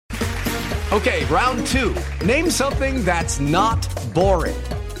Okay, round two. Name something that's not boring.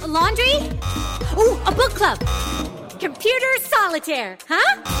 A laundry? Ooh, a book club. Computer solitaire,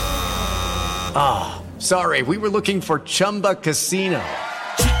 huh? Ah, sorry, we were looking for Chumba Casino.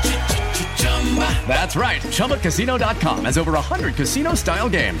 That's right, ChumbaCasino.com has over 100 casino-style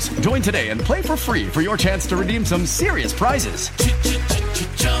games. Join today and play for free for your chance to redeem some serious prizes.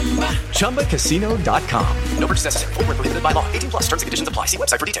 ChumbaCasino.com. No purchase necessary. Void where prohibited by law. 18 plus. Terms and conditions apply. See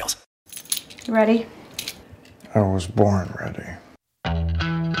website for details. You ready? I was born ready.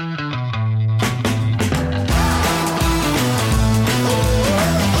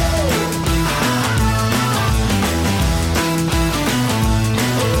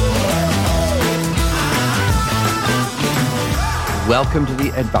 Welcome to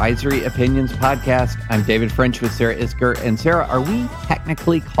the Advisory Opinions Podcast. I'm David French with Sarah Isker. And Sarah, are we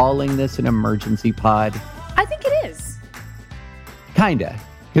technically calling this an emergency pod? I think it is. Kinda,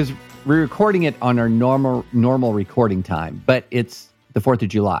 because we're recording it on our normal recording time, but it's the 4th of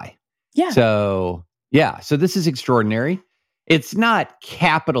July. Yeah. So this is extraordinary. It's not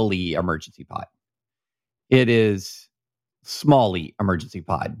capital E emergency pod. It is small e emergency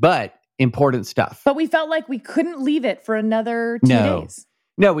pod, but important stuff. But we felt like we couldn't leave it for another 2 days.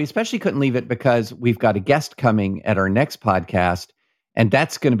 No, we especially couldn't leave it because we've got a guest coming at our next podcast, and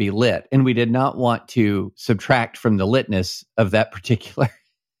that's going to be lit. And we did not want to subtract from the litness of that particular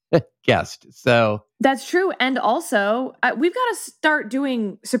guest. So that's true. And also, we've got to start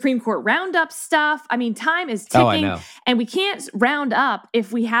doing Supreme Court roundup stuff. I mean, time is ticking. Oh, I know. And we can't round up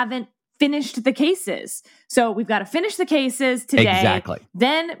if we haven't finished the cases. So we've got to finish the cases today. Exactly.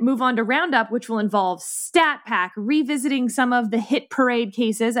 Then move on to roundup, which will involve Stat Pack, revisiting some of the hit parade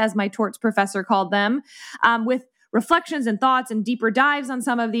cases, as my torts professor called them, with reflections and thoughts and deeper dives on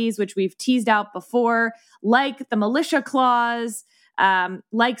some of these, which we've teased out before, like the militia clause,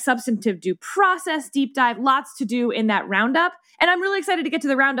 like substantive due process deep dive, lots to do in that roundup. And I'm really excited to get to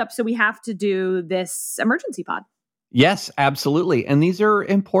the roundup, so we have to do this emergency pod. Yes, absolutely. And these are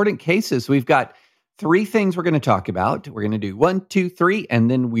important cases. We've got 3 things we're going to talk about. We're going to do 1, 2, 3,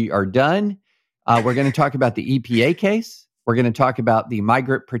 and then we are done. We're going to talk about the EPA case. We're going to talk about the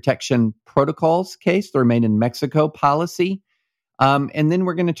Migrant Protection Protocols case, the Remain in Mexico policy. And then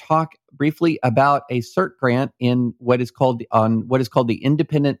we're going to talk briefly about a cert grant in what is called the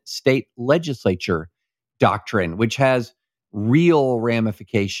Independent State Legislature Doctrine, which has real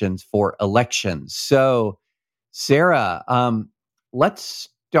ramifications for elections. So, Sarah, let's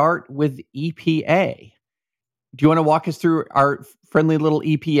start with EPA. Do you want to walk us through our friendly little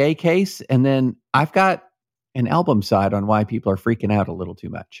EPA case? And then I've got an album side on why people are freaking out a little too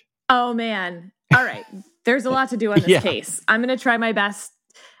much. Oh, man. All right. There's a lot to do on this case. I'm going to try my best.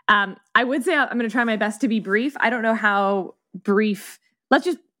 I would say I'm going to try my best to be brief. I don't know how brief.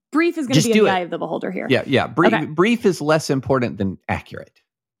 Brief is going to be in the eye of the beholder here. Yeah. Brief is less important than accurate.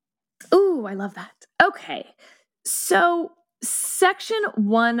 Ooh, I love that. Okay. So Section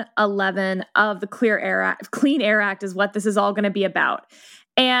 111 of the Clean Air Act is what this is all going to be about.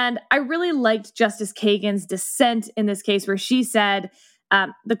 And I really liked Justice Kagan's dissent in this case, where she said,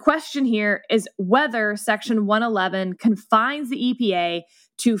 the question here is whether Section 111 confines the EPA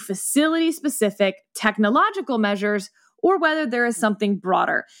to facility-specific technological measures or whether there is something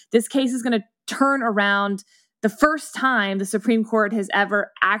broader. This case is going to turn around the first time the Supreme Court has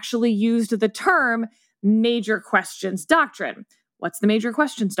ever actually used the term major questions doctrine. What's the major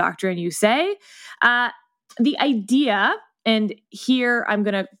questions doctrine, you say? The idea, and here I'm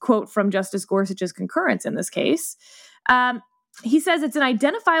going to quote from Justice Gorsuch's concurrence in this case. He says it's an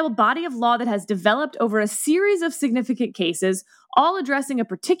identifiable body of law that has developed over a series of significant cases, all addressing a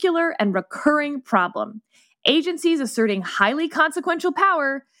particular and recurring problem. Agencies asserting highly consequential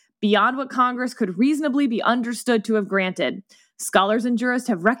power beyond what Congress could reasonably be understood to have granted. Scholars and jurists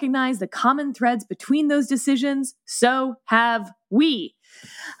have recognized the common threads between those decisions. So have we.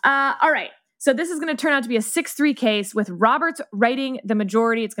 All right. So this is going to turn out to be a 6-3 case with Roberts writing the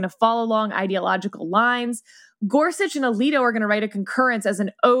majority. It's going to follow along ideological lines. Gorsuch and Alito are going to write a concurrence as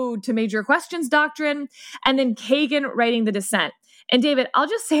an ode to major questions doctrine, and then Kagan writing the dissent. And David, I'll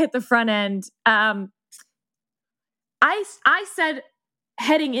just say at the front end, I said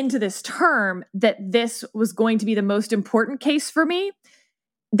heading into this term that this was going to be the most important case for me.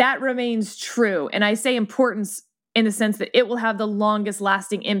 That remains true. And I say importance in the sense that it will have the longest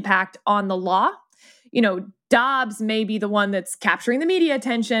lasting impact on the law. You know, Dobbs may be the one that's capturing the media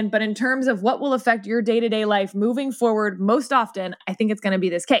attention, but in terms of what will affect your day-to-day life moving forward, most often, I think it's going to be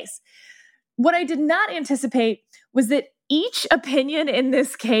this case. What I did not anticipate was that each opinion in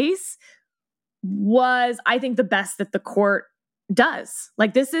this case was, I think, the best that the court does.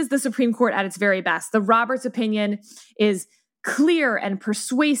 Like, this is the Supreme Court at its very best. The Roberts opinion is clear and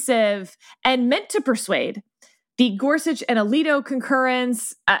persuasive and meant to persuade. The Gorsuch and Alito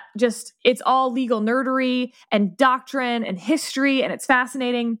concurrence, it's all legal nerdery and doctrine and history, and it's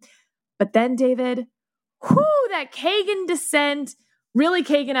fascinating. But then, David, that Kagan dissent, really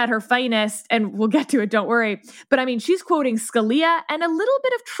Kagan at her finest, and we'll get to it, don't worry. But I mean, she's quoting Scalia and a little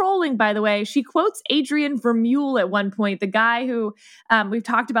bit of trolling, by the way. She quotes Adrian Vermeule at one point, the guy who we've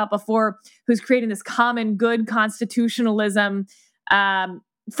talked about before, who's creating this common good constitutionalism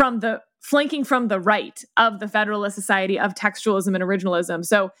flanking from the right of the Federalist Society of textualism and originalism.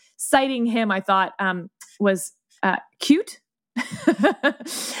 So citing him, I thought was cute.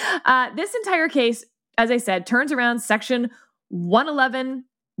 This entire case, as I said, turns around Section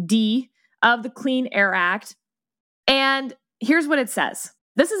 111D of the Clean Air Act. And here's what it says.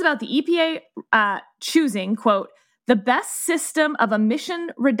 This is about the EPA choosing, quote, the best system of emission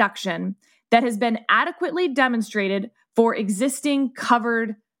reduction that has been adequately demonstrated for existing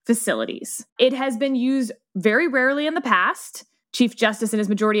covered facilities. It has been used very rarely in the past. Chief Justice, in his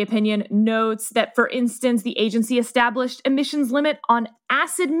majority opinion, notes that, for instance, the agency established emissions limit on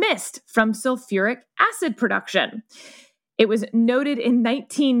acid mist from sulfuric acid production. It was noted in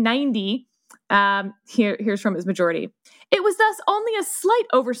 1990, here's from his majority. It was thus only a slight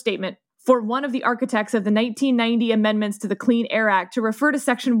overstatement for one of the architects of the 1990 amendments to the Clean Air Act to refer to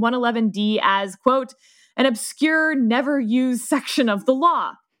Section 111D as, quote, an obscure, never-used section of the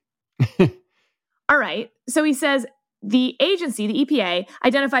law. All right, so he says the agency, the EPA,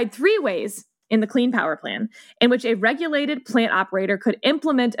 identified 3 ways in the Clean Power Plan in which a regulated plant operator could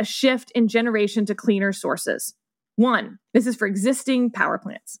implement a shift in generation to cleaner sources. 1, this is for existing power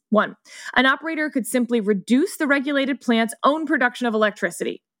plants. 1, an operator could simply reduce the regulated plant's own production of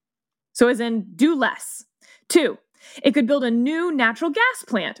electricity. So as in, do less. 2, it could build a new natural gas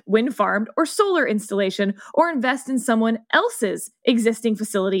plant, wind farmed, or solar installation, or invest in someone else's existing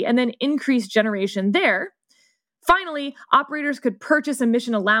facility and then increase generation there. Finally, operators could purchase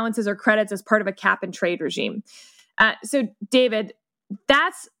emission allowances or credits as part of a cap and trade regime. So, David,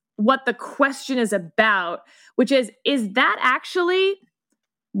 that's what the question is about, which is that actually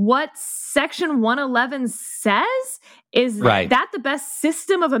what Section 111 says? Is that the best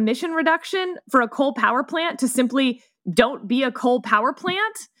system of emission reduction for a coal power plant, to simply don't be a coal power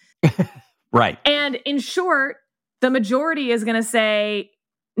plant? Right. And in short, the majority is going to say,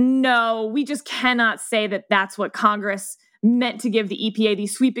 no, we just cannot say that that's what Congress meant to give the EPA the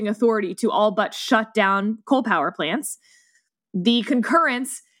sweeping authority to all but shut down coal power plants. The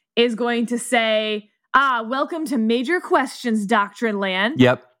concurrence is going to say, welcome to major questions doctrine land.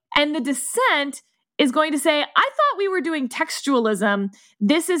 Yep. And the dissent is going to say, I thought we were doing textualism.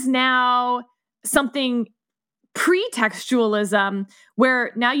 This is now something pre-textualism,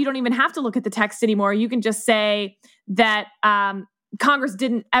 where now you don't even have to look at the text anymore. You can just say that Congress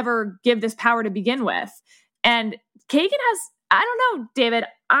didn't ever give this power to begin with. And Kagan has, I don't know, David,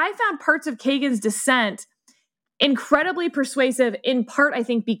 I found parts of Kagan's dissent incredibly persuasive, in part, I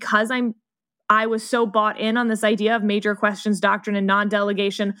think, because I was so bought in on this idea of major questions doctrine and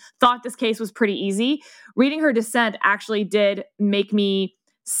non-delegation, thought this case was pretty easy. Reading her dissent actually did make me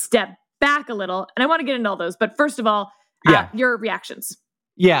step back a little. And I want to get into all those. But first of all, your reactions.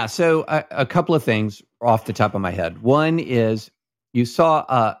 Yeah, so a couple of things off the top of my head. One is, you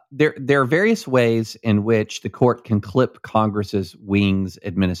saw there are various ways in which the court can clip Congress's wings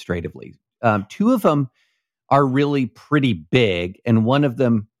administratively. 2 of them are really pretty big, and one of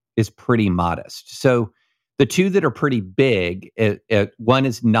them is pretty modest. So the 2 that are pretty big, one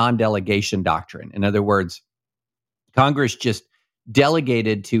is non-delegation doctrine. In other words, Congress just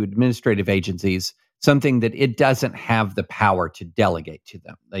delegated to administrative agencies something that it doesn't have the power to delegate to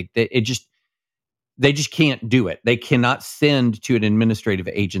them. Like they just can't do it. They cannot send to an administrative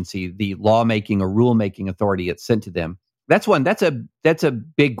agency the lawmaking or rulemaking authority it's sent to them. That's one. That's a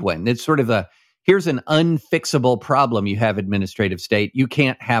big one. It's sort of here's an unfixable problem you have, administrative state. You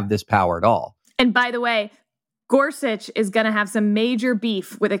can't have this power at all. And by the way, Gorsuch is going to have some major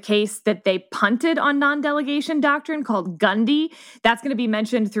beef with a case that they punted on non-delegation doctrine called Gundy. That's going to be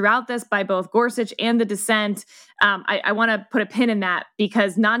mentioned throughout this by both Gorsuch and the dissent. I want to put a pin in that,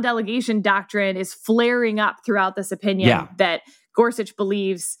 because non-delegation doctrine is flaring up throughout this opinion that Gorsuch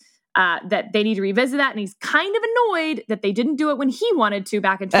believes that they need to revisit that. And he's kind of annoyed that they didn't do it when he wanted to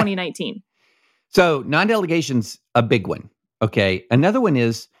back in 2019. So non-delegation's a big one. Okay. Another one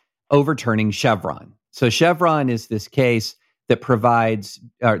is overturning Chevron. So Chevron is this case that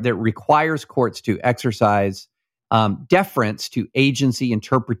that requires courts to exercise deference to agency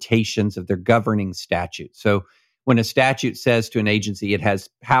interpretations of their governing statutes. So when a statute says to an agency it has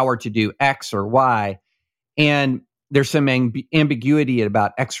power to do X or Y, and there's some ambiguity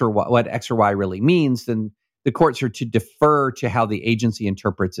about X or Y, what X or Y really means, then the courts are to defer to how the agency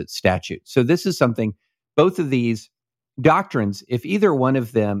interprets its statute. So this is something, both of these doctrines, if either one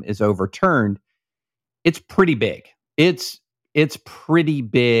of them is overturned, it's pretty big. It's pretty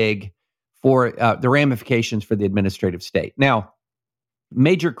big for the ramifications for the administrative state. Now,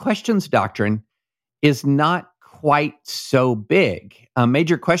 major questions doctrine is not quite so big.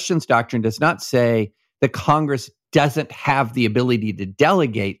 Major questions doctrine does not say that Congress doesn't have the ability to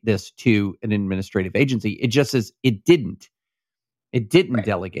delegate this to an administrative agency. It just says it didn't. It didn't Right.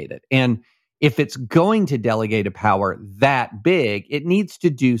 delegate it. And if it's going to delegate a power that big, it needs to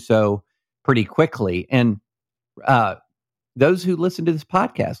do so pretty quickly. And those who listen to this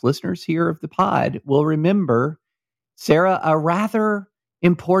podcast, listeners here of the pod, will remember, Sarah, a rather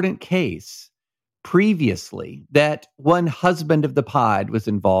important case previously that one husband of the pod was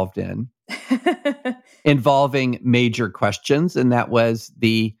involved in, involving major questions, and that was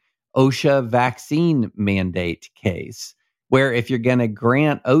the OSHA vaccine mandate case, where if you're going to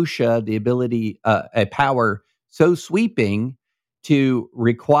grant OSHA the ability, a power so sweeping to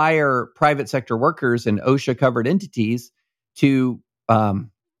require private sector workers and OSHA-covered entities to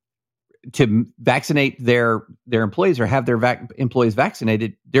vaccinate their employees or have their employees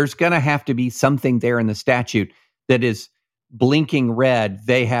vaccinated, there's going to have to be something there in the statute that is blinking red.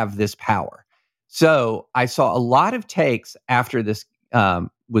 They have this power. So I saw a lot of takes after this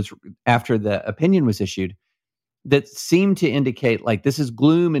after the opinion was issued that seemed to indicate like this is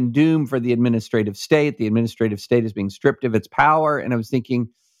gloom and doom for the administrative state. The administrative state is being stripped of its power. And I was thinking,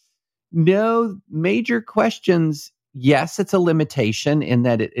 no, major questions. Yes, it's a limitation in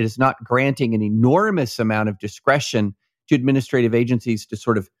that it is not granting an enormous amount of discretion to administrative agencies to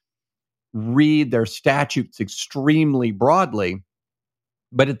sort of read their statutes extremely broadly.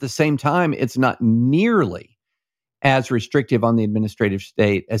 But at the same time, it's not nearly as restrictive on the administrative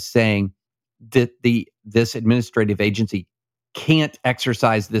state as saying that this administrative agency can't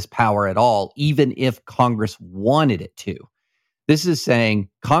exercise this power at all, even if Congress wanted it to. This is saying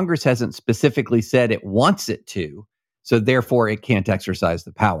Congress hasn't specifically said it wants it to, so therefore it can't exercise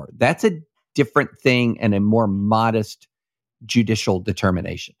the power. That's a different thing and a more modest judicial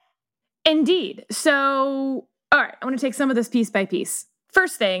determination. Indeed. So, all right, I want to take some of this piece by piece.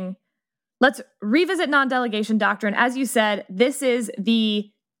 First thing, let's revisit non-delegation doctrine. As you said, this is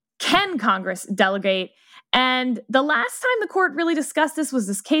the can Congress delegate? And the last time the court really discussed this was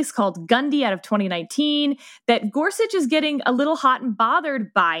this case called Gundy out of 2019 that Gorsuch is getting a little hot and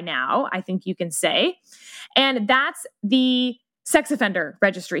bothered by now, I think you can say. And that's the sex offender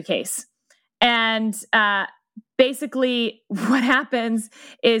registry case. And basically what happens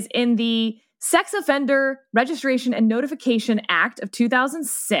is in the Sex Offender Registration and Notification Act of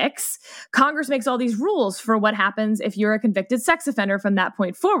 2006, Congress makes all these rules for what happens if you're a convicted sex offender from that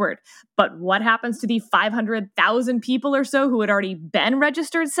point forward. But what happens to the 500,000 people or so who had already been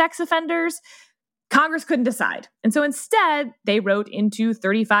registered sex offenders? Congress couldn't decide. And so instead, they wrote into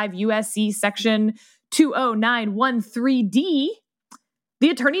 35 USC section 20913D, the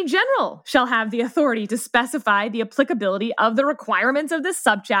Attorney General shall have the authority to specify the applicability of the requirements of this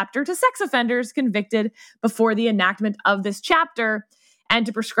subchapter to sex offenders convicted before the enactment of this chapter and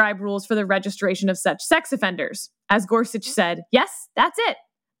to prescribe rules for the registration of such sex offenders. As Gorsuch said, yes, that's it.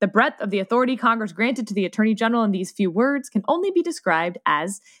 The breadth of the authority Congress granted to the Attorney General in these few words can only be described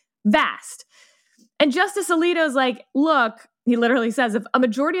as vast. And Justice Alito's like, look, he literally says, if a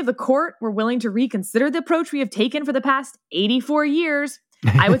majority of the court were willing to reconsider the approach we have taken for the past 84 years,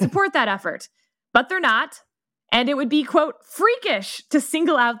 I would support that effort. But they're not. And it would be, quote, freakish to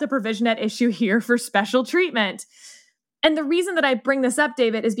single out the provision at issue here for special treatment. And the reason that I bring this up,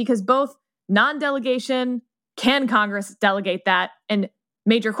 David, is because both non-delegation, can Congress delegate that, and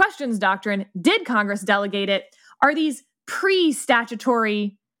major questions doctrine, did Congress delegate it, are these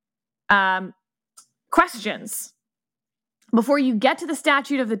pre-statutory questions. Before you get to the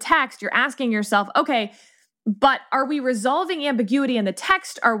statute of the text, you're asking yourself, okay, but are we resolving ambiguity in the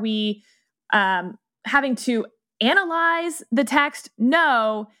text? Are we having to analyze the text?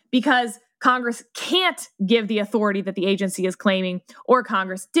 No, because Congress can't give the authority that the agency is claiming, or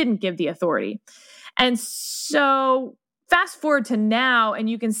Congress didn't give the authority. And so fast forward to now, and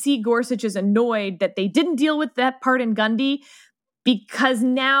you can see Gorsuch is annoyed that they didn't deal with that part in Gundy, because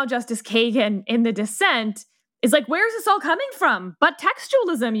now Justice Kagan in the dissent is like, where's this all coming from? But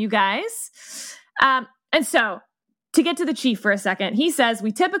textualism, you guys. And so, to get to the chief for a second, he says,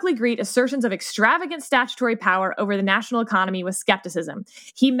 we typically greet assertions of extravagant statutory power over the national economy with skepticism.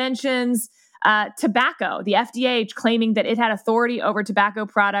 He mentions Tobacco, the FDA claiming that it had authority over tobacco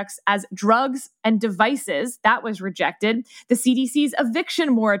products as drugs and devices, that was rejected. The CDC's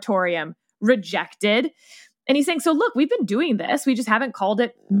eviction moratorium, rejected. And he's saying, so look, we've been doing this. We just haven't called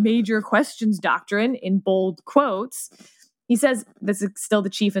it major questions doctrine in bold quotes. He says, this is still the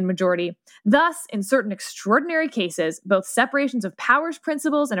chief and majority. Thus, in certain extraordinary cases, both separations of powers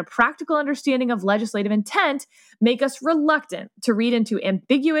principles and a practical understanding of legislative intent make us reluctant to read into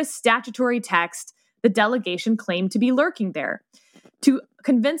ambiguous statutory text the delegation claimed to be lurking there. To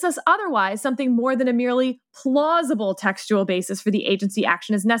convince us otherwise, something more than a merely plausible textual basis for the agency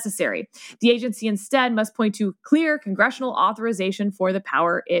action is necessary. The agency instead must point to clear congressional authorization for the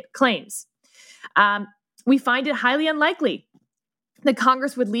power it claims. We find it highly unlikely that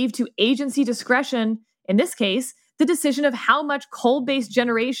Congress would leave to agency discretion, in this case, the decision of how much coal-based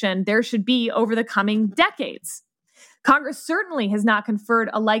generation there should be over the coming decades. Congress certainly has not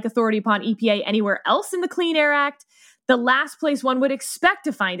conferred a like authority upon EPA anywhere else in the Clean Air Act. The last place one would expect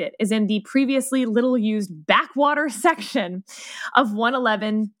to find it is in the previously little-used backwater section of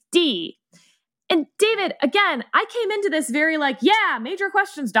 111D. And David, again, I came into this very major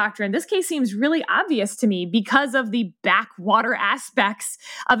questions doctrine. This case seems really obvious to me because of the backwater aspects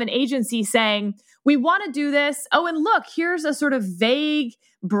of an agency saying, we want to do this. Oh, and look, here's a sort of vague,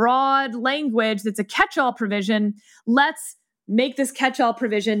 broad language that's a catch-all provision. Let's make this catch-all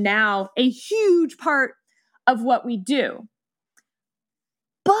provision now a huge part of what we do.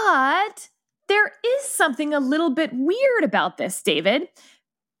 But there is something a little bit weird about this, David,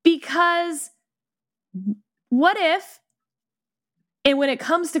 because what if, and when it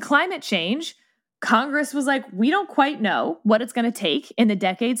comes to climate change, Congress was like, we don't quite know what it's going to take in the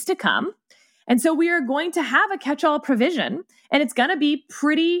decades to come. And so we are going to have a catch-all provision, and it's going to be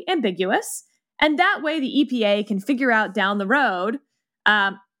pretty ambiguous. And that way the EPA can figure out down the road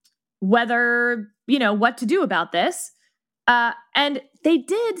whether, what to do about this. And they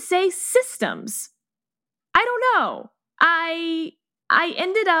did say systems. I don't know. I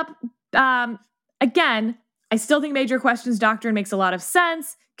ended up... Again, I still think major questions doctrine makes a lot of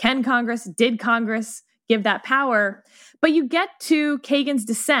sense. Did Congress give that power? But you get to Kagan's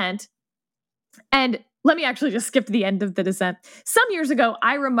dissent, and let me actually just skip to the end of the dissent. Some years ago,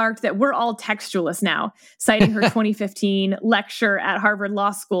 I remarked that we're all textualists now, citing her 2015 lecture at Harvard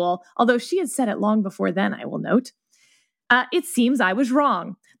Law School, although she had said it long before then, I will note. It seems I was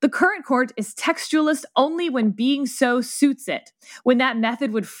wrong. The current court is textualist only when being so suits it. When that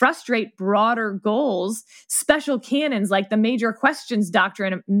method would frustrate broader goals, special canons like the major questions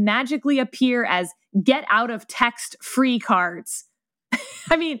doctrine magically appear as get out of text free cards.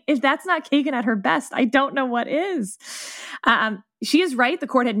 I mean, if that's not Kagan at her best, I don't know what is. She is right. The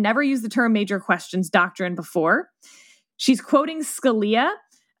court had never used the term major questions doctrine before. She's quoting Scalia.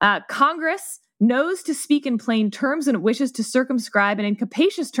 Congress knows to speak in plain terms when it wishes to circumscribe, and in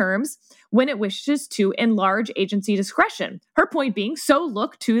capacious terms when it wishes to enlarge agency discretion. Her point being, so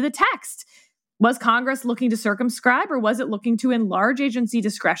look to the text. Was Congress looking to circumscribe, or was it looking to enlarge agency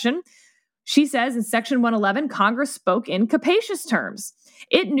discretion? She says in Section 111, Congress spoke in capacious terms.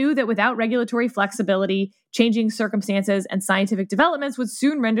 It knew that without regulatory flexibility, changing circumstances and scientific developments would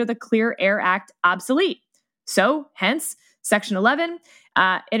soon render the Clear Air Act obsolete. So, hence, Section 11,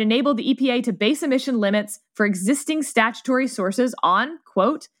 it enabled the EPA to base emission limits for existing statutory sources on,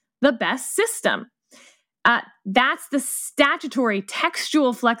 quote, the best system. That's the statutory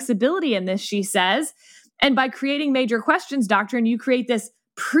textual flexibility in this, she says. And by creating major questions doctrine, you create this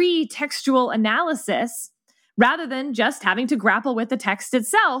pre-textual analysis rather than just having to grapple with the text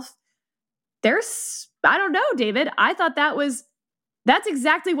itself. I don't know, David. I thought that's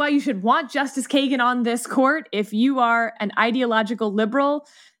exactly why you should want Justice Kagan on this court if you are an ideological liberal,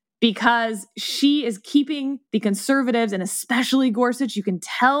 because she is keeping the conservatives, and especially Gorsuch, you can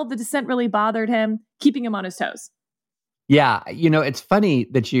tell the dissent really bothered him, keeping him on his toes. Yeah, it's funny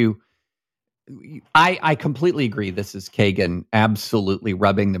that I completely agree. This is Kagan absolutely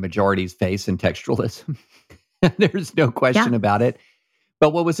rubbing the majority's face in textualism. There's no question about it.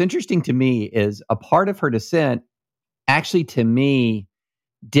 But what was interesting to me is a part of her dissent actually, to me,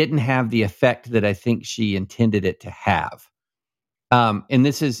 didn't have the effect that I think she intended it to have. And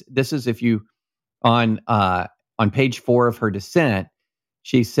this is if you on page 4 of her dissent,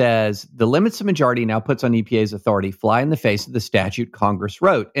 she says the limits of majority now puts on EPA's authority fly in the face of the statute Congress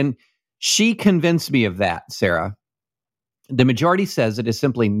wrote. And she convinced me of that, Sarah. The majority says it is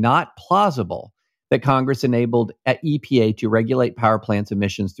simply not plausible that Congress enabled EPA to regulate power plants'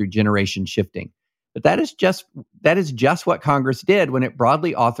 emissions through generation shifting. But that is just what Congress did when it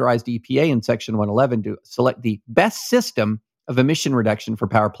broadly authorized EPA in Section 111 to select the best system of emission reduction for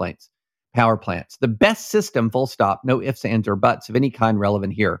power plants. power plants. The best system, full stop, no ifs, ands, or buts of any kind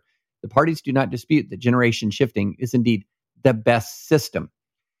relevant here. The parties do not dispute that generation shifting is indeed the best system.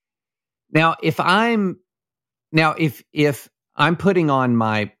 Now, if I'm putting on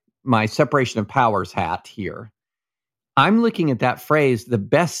my separation of powers hat here, I'm looking at that phrase, the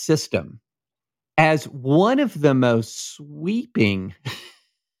best system, as one of the most sweeping,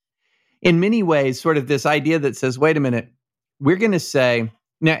 in many ways, sort of this idea that says, wait a minute, we're going to say,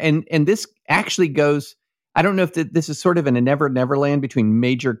 now, and this actually goes, I don't know if this is sort of in a never land between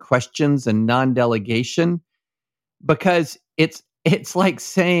major questions and non-delegation, because it's like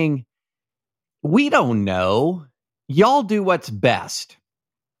saying, we don't know, y'all do what's best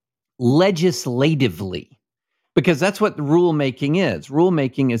legislatively. Because that's what the rulemaking is.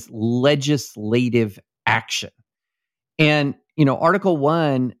 Rulemaking is legislative action. And, Article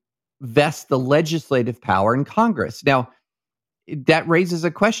 1 vests the legislative power in Congress. Now, that raises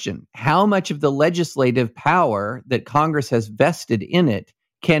a question. How much of the legislative power that Congress has vested in it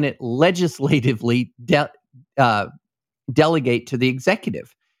can it legislatively delegate to the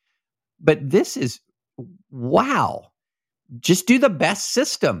executive? But this is, wow. Just do the best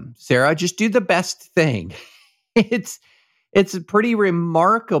system, Sarah. Just do the best thing. It's pretty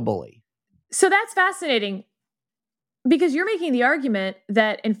remarkably. So that's fascinating because you're making the argument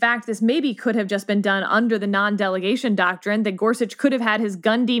that, in fact, this maybe could have just been done under the non-delegation doctrine, that Gorsuch could have had his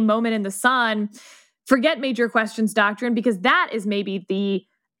Gundy moment in the sun, forget major questions doctrine, because that is maybe the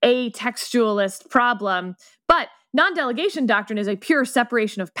atextualist problem. But non-delegation doctrine is a pure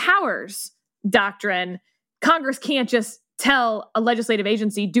separation of powers doctrine. Congress can't just tell a legislative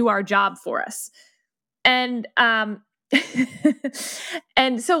agency, do our job for us. And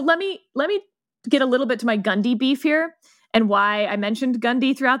and so let me get a little bit to my Gundy beef here and why I mentioned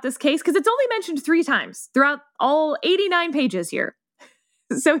Gundy throughout this case, because it's only mentioned 3 times throughout all 89 pages here.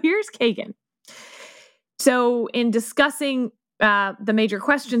 So here's Kagan. So in discussing the major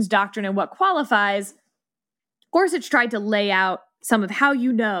questions doctrine and what qualifies, Gorsuch tried to lay out some of how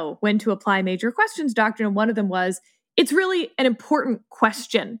you know when to apply major questions doctrine, and one of them was, it's really an important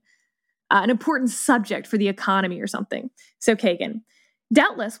question. An important subject for the economy or something. So Kagan,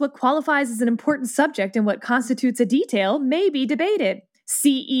 doubtless what qualifies as an important subject and what constitutes a detail may be debated.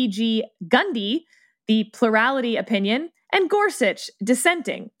 C.E.G. Gundy, the plurality opinion, and Gorsuch,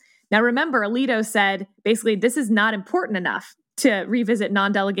 dissenting. Now remember, Alito said, basically, this is not important enough to revisit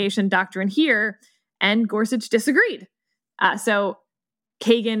non-delegation doctrine here, and Gorsuch disagreed. So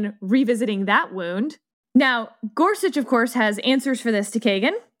Kagan revisiting that wound. Now, Gorsuch, of course, has answers for this to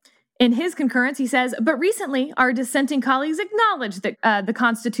Kagan. In his concurrence, he says, but recently our dissenting colleagues acknowledged that the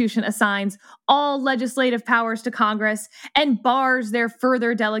Constitution assigns all legislative powers to Congress and bars their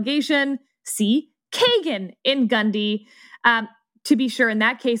further delegation. See Kagan in Gundy. To be sure, in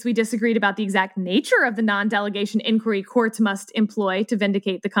that case, we disagreed about the exact nature of the non-delegation inquiry courts must employ to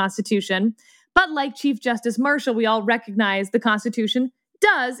vindicate the Constitution. But like Chief Justice Marshall, we all recognize the Constitution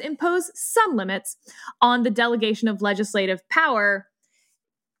does impose some limits on the delegation of legislative power.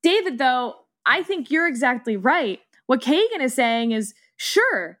 David, though, I think you're exactly right. What Kagan is saying is,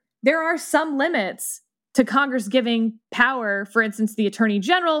 sure, there are some limits to Congress giving power. For instance, the Attorney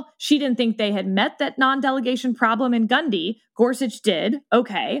General, she didn't think they had met that non-delegation problem in Gundy. Gorsuch did.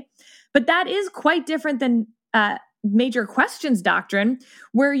 Okay. But that is quite different than major questions doctrine,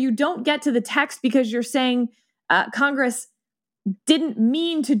 where you don't get to the text because you're saying Congress didn't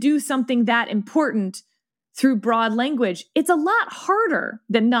mean to do something that important through broad language. It's a lot harder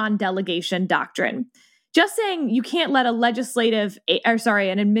than non-delegation doctrine. Just saying you can't let an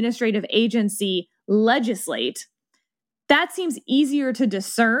administrative agency legislate, that seems easier to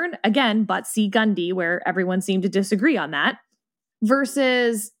discern, again, but see Gundy, where everyone seemed to disagree on that,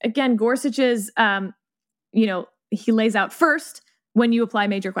 versus, again, Gorsuch's, he lays out first when you apply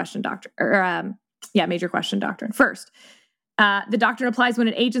major question doctrine, major question doctrine first. The doctrine applies when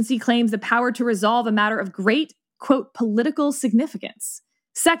an agency claims the power to resolve a matter of great, quote, political significance.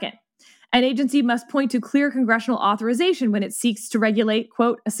 Second, an agency must point to clear congressional authorization when it seeks to regulate,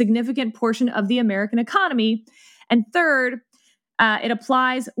 quote, a significant portion of the American economy. And third, it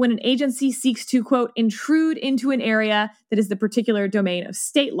applies when an agency seeks to, quote, intrude into an area that is the particular domain of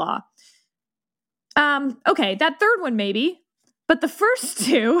state law. Okay, that third one maybe, but the first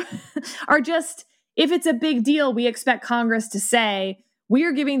two are just, if it's a big deal, we expect Congress to say, we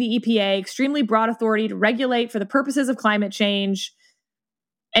are giving the EPA extremely broad authority to regulate for the purposes of climate change.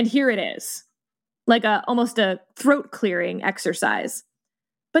 And here it is, like almost a throat clearing exercise.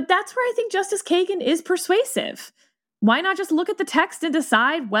 But that's where I think Justice Kagan is persuasive. Why not just look at the text and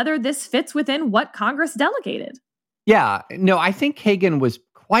decide whether this fits within what Congress delegated? Yeah, no, I think Kagan was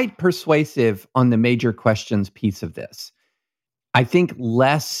quite persuasive on the major questions piece of this. I think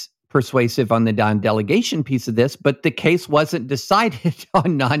less persuasive on the non-delegation piece of this, but the case wasn't decided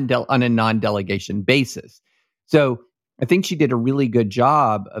on a non-delegation basis. So I think she did a really good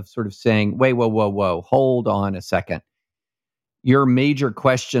job of sort of saying, wait, whoa, hold on a second. Your major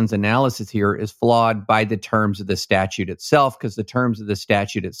questions analysis here is flawed by the terms of the statute itself, because the terms of the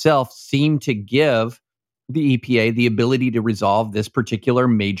statute itself seem to give the EPA the ability to resolve this particular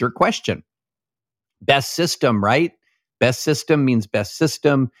major question. Best system, right? Best system means best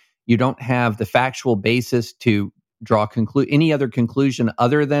system. You don't have the factual basis to draw any other conclusion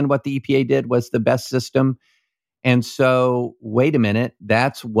other than what the EPA did was the best system. And so, wait a minute,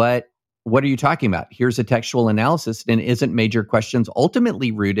 that's what are you talking about? Here's a textual analysis, and isn't major questions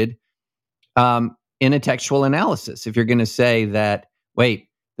ultimately rooted in a textual analysis? If you're going to say that, wait,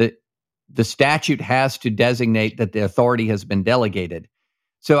 the statute has to designate that the authority has been delegated.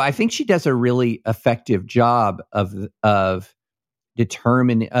 So I think she does a really effective job of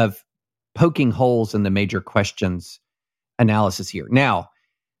poking holes in the major questions analysis here. Now,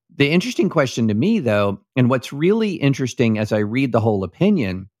 the interesting question to me, though, and what's really interesting as I read the whole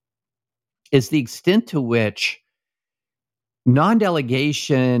opinion, is the extent to which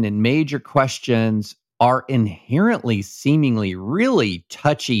non-delegation and major questions are inherently, seemingly really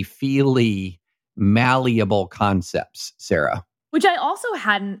touchy-feely, malleable concepts, Sarah. Which I also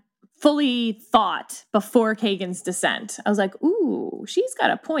hadn't fully thought before Kagan's dissent. I was like, ooh, she's got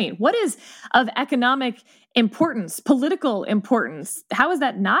a point. What is of economic importance, political importance? How is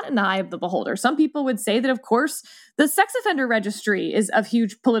that not in the eye of the beholder? Some people would say that, of course, the sex offender registry is of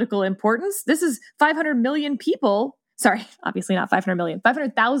huge political importance. This is 500 million people. Sorry, obviously not 500 million,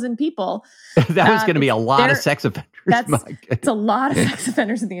 500,000 people. That was going to be a lot of sex offenders. It's a lot of sex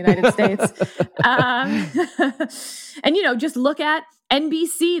offenders in the United States. And, just look at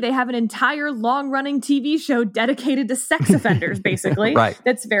NBC. They have an entire long-running TV show dedicated to sex offenders, basically. Right.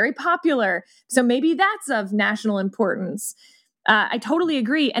 That's very popular. So maybe that's of national importance. I totally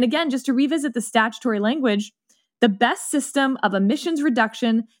agree. And again, just to revisit the statutory language, the best system of emissions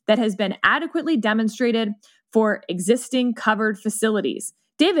reduction that has been adequately demonstrated for existing covered facilities.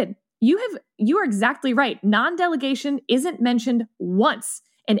 David, you are exactly right. Non-delegation isn't mentioned once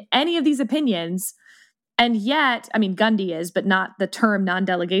in any of these opinions. And yet, Gundy is, but not the term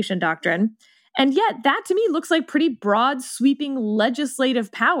non-delegation doctrine. And yet that to me looks like pretty broad sweeping legislative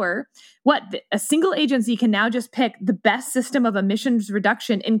power. A single agency can now just pick the best system of emissions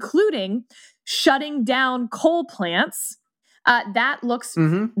reduction, including shutting down coal plants. That looks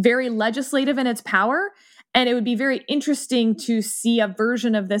very legislative in its power. And it would be very interesting to see a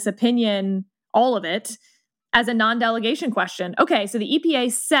version of this opinion, all of it, as a non-delegation question. Okay, so the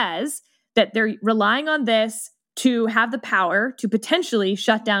EPA says that they're relying on this to have the power to potentially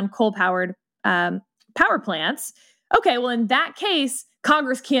shut down coal-powered power plants. Okay, well, in that case,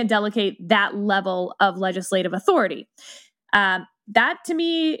 Congress can't delegate that level of legislative authority. That, to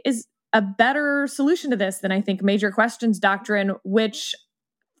me, is a better solution to this than I think major questions doctrine, which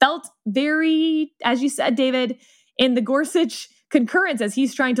felt very, as you said, David, in the Gorsuch concurrence, as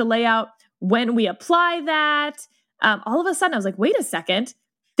he's trying to lay out when we apply that, all of a sudden I was like, wait a second,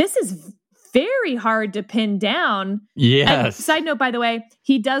 this is very hard to pin down. Yes. And side note, by the way,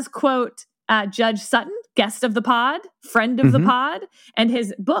 he does quote Judge Sutton, guest of the pod, friend of the pod, and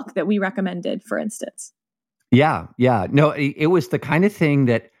his book that we recommended, for instance. Yeah. No, it was the kind of thing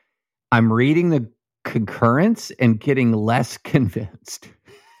that I'm reading the concurrence and getting less convinced.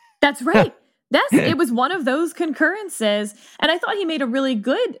 That's right. It was one of those concurrences. And I thought he made a really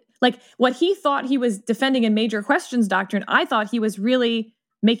good, what he thought he was defending in major questions doctrine, I thought he was really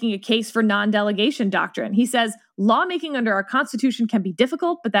making a case for non-delegation doctrine. He says, lawmaking under our Constitution can be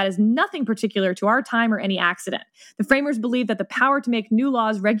difficult, but that is nothing particular to our time or any accident. The framers believed that the power to make new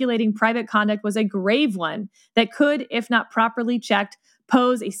laws regulating private conduct was a grave one that could, if not properly checked,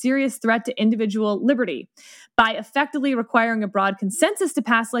 pose a serious threat to individual liberty. By effectively requiring a broad consensus to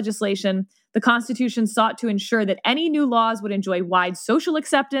pass legislation, the Constitution sought to ensure that any new laws would enjoy wide social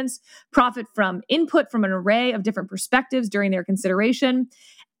acceptance, profit from input from an array of different perspectives during their consideration,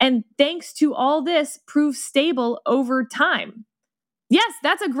 and thanks to all this, prove stable over time. Yes,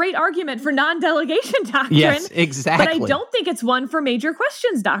 that's a great argument for non-delegation doctrine. Yes, exactly. But I don't think it's one for major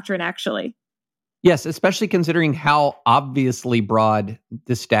questions doctrine, actually. Yes, especially considering how obviously broad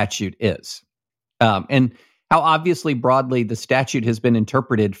the statute is. And how obviously broadly the statute has been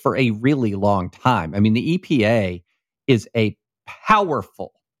interpreted for a really long time. The EPA is a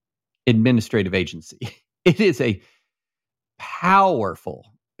powerful administrative agency. It is a powerful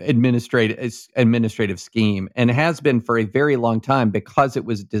administrative scheme, and has been for a very long time because it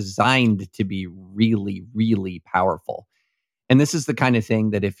was designed to be really, really powerful. And this is the kind of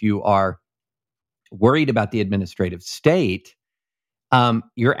thing that if you are worried about the administrative state,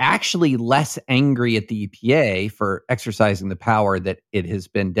 you're actually less angry at the EPA for exercising the power that it has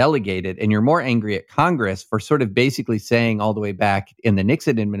been delegated, and you're more angry at Congress for sort of basically saying all the way back in the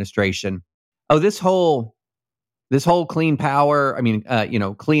Nixon administration, oh, this whole clean power,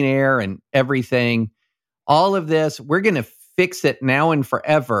 clean air and everything, all of this, we're going to fix it now and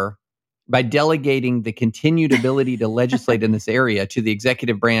forever by delegating the continued ability to legislate in this area to the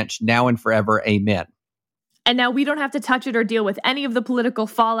executive branch now and forever. Amen. And now we don't have to touch it or deal with any of the political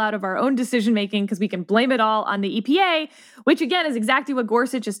fallout of our own decision-making because we can blame it all on the EPA, which again is exactly what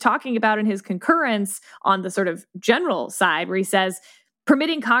Gorsuch is talking about in his concurrence on the sort of general side, where he says,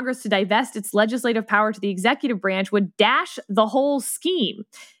 permitting Congress to divest its legislative power to the executive branch would dash the whole scheme.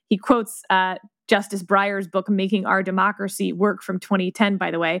 He quotes Justice Breyer's book, Making Our Democracy Work, from 2010, by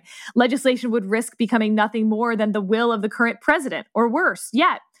the way. Legislation would risk becoming nothing more than the will of the current president, or worse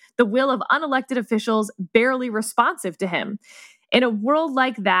yet, the will of unelected officials barely responsive to him. In a world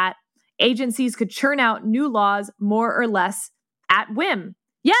like that, agencies could churn out new laws more or less at whim.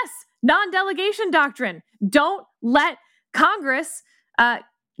 Yes, non-delegation doctrine. Don't let Congress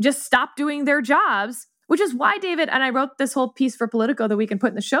just stop doing their jobs, which is why, David, and I wrote this whole piece for Politico that we can put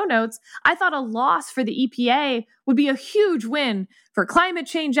in the show notes, I thought a loss for the EPA would be a huge win for climate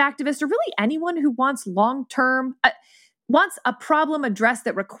change activists, or really anyone who wants wants a problem addressed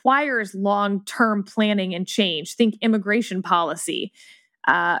that requires long-term planning and change. Think immigration policy,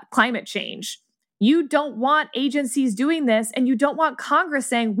 climate change. You don't want agencies doing this, and you don't want Congress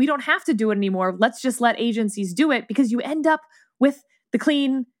saying, we don't have to do it anymore. Let's just let agencies do it, because you end up with the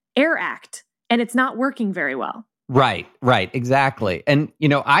Clean Air Act, and it's not working very well. Right, exactly. And,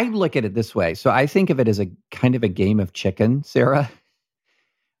 I look at it this way. So I think of it as a kind of a game of chicken, Sarah,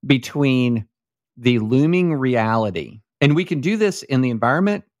 between the looming reality. And we can do this in the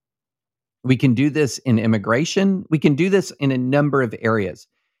environment. We can do this in immigration. We can do this in a number of areas.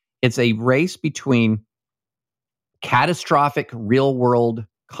 It's a race between catastrophic real-world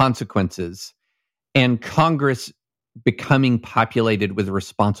consequences and Congress becoming populated with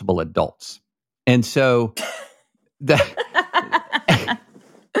responsible adults. And so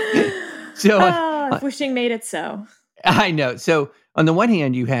wishing made it so. I know. So on the one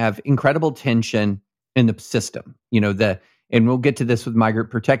hand, you have incredible tension in the system, and we'll get to this with migrant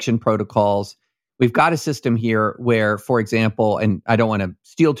protection protocols. We've got a system here where, for example, and I don't want to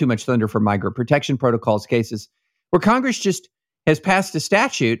steal too much thunder from migrant protection protocols cases, where Congress just has passed a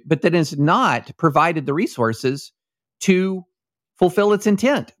statute, but that has not provided the resources to fulfill its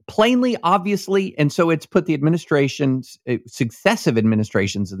intent, plainly, obviously, and so it's put the successive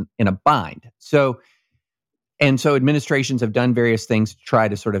administrations in a bind. So administrations have done various things to try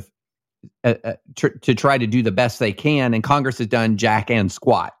to sort of to try to do the best they can, and Congress has done jack and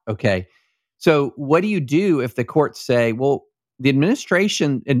squat. Okay, so what do you do if the courts say, well, the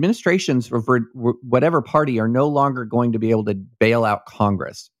administrations for whatever party are no longer going to be able to bail out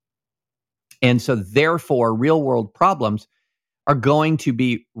Congress, and so therefore real world problems are going to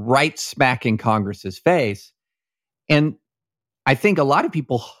be right smack in Congress's face? And I think a lot of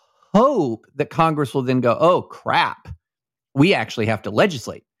people hope that Congress will then go, oh crap, we actually have to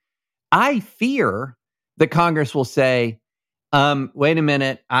legislate. I fear that Congress will say, wait a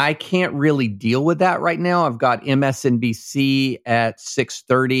minute, I can't really deal with that right now. I've got MSNBC at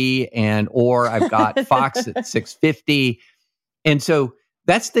 6:30 or I've got Fox at 6:50. And so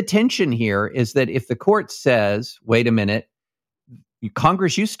that's the tension here, is that if the court says, wait a minute,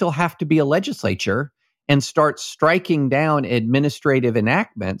 Congress, you still have to be a legislature, and start striking down administrative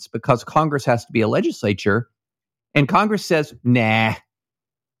enactments because Congress has to be a legislature, and Congress says, nah,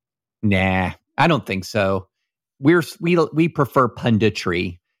 I don't think so. We prefer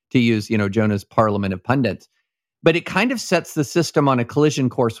punditry, to use, Jonah's Parliament of Pundits. But it kind of sets the system on a collision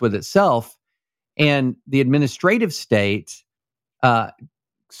course with itself, and the administrative state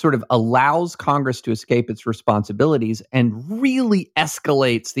sort of allows Congress to escape its responsibilities and really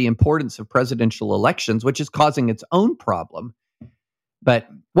escalates the importance of presidential elections, which is causing its own problem. But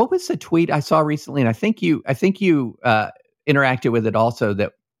what was the tweet I saw recently? And I think you interacted with it also,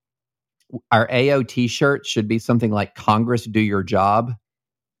 that our AO t-shirt should be something like "Congress, do your job."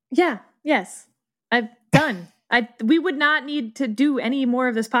 Yeah. Yes. I've done. We would not need to do any more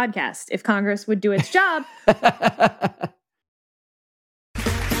of this podcast if Congress would do its job.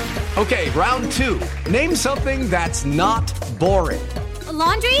 Okay, round two. Name something that's not boring. A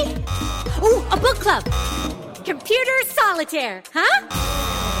laundry? Ooh, a book club. Computer solitaire, huh?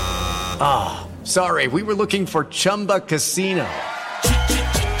 Sorry, we were looking for Chumba Casino.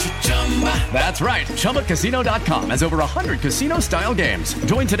 That's right. ChumbaCasino.com has over 100 casino-style games.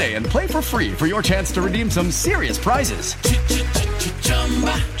 Join today and play for free for your chance to redeem some serious prizes.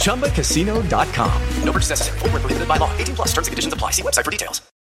 ChumbaCasino.com. No purchase necessary. Void where prohibited by law. 18 plus. Terms and conditions apply. See website for details.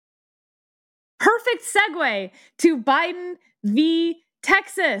 Perfect segue to Biden v.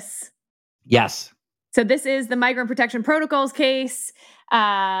 Texas. Yes. So this is the Migrant Protection Protocols case.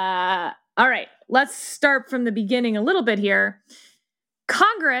 All right, let's start from the beginning a little bit here.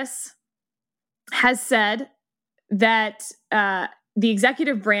 Congress has said that the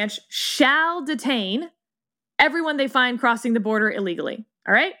executive branch shall detain everyone they find crossing the border illegally.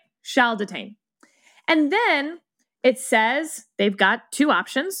 All right, shall detain. And then it says they've got two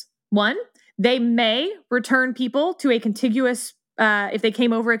options. One, they may return people to a contiguous, if they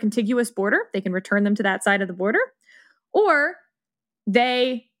came over a contiguous border, they can return them to that side of the border. Or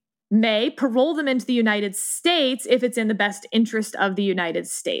they may parole them into the United States if it's in the best interest of the United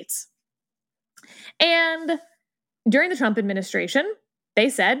States. And during the Trump administration, they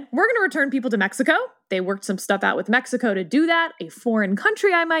said, we're going to return people to Mexico. They worked some stuff out with Mexico to do that, a foreign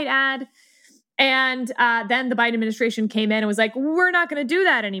country, I might add. And then the Biden administration came in and was like, we're not going to do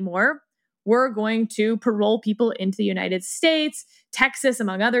that anymore. We're going to parole people into the United States. Texas,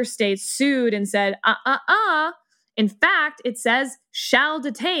 among other states, sued and said, In fact, it says shall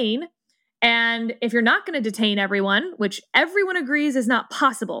detain. And if you're not going to detain everyone, which everyone agrees is not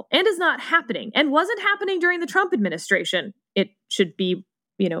possible and is not happening and wasn't happening during the Trump administration, it should be,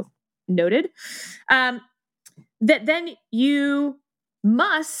 noted, that then you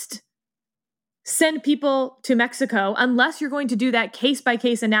must send people to Mexico unless you're going to do that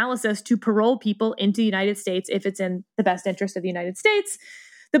case-by-case analysis to parole people into the United States if it's in the best interest of the United States.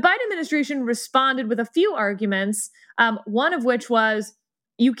 The Biden administration responded with a few arguments, one of which was,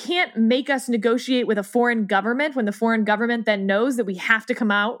 you can't make us negotiate with a foreign government when the foreign government then knows that we have to come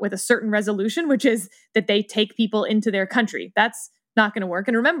out with a certain resolution, which is that they take people into their country. That's not going to work.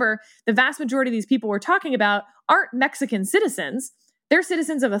 And remember, the vast majority of these people we're talking about aren't Mexican citizens. They're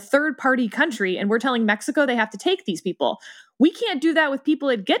citizens of a third-party country, and we're telling Mexico they have to take these people. We can't do that with people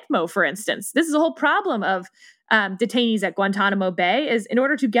at Gitmo, for instance. This is a whole problem of detainees at Guantanamo Bay, is in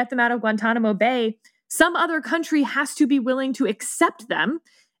order to get them out of Guantanamo Bay, some other country has to be willing to accept them.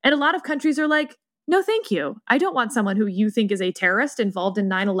 And a lot of countries are like, no, thank you. I don't want someone who you think is a terrorist involved in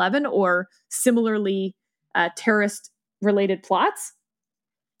 9/11 or similarly terrorist-related plots.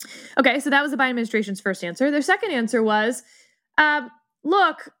 Okay, so that was the Biden administration's first answer. Their second answer was,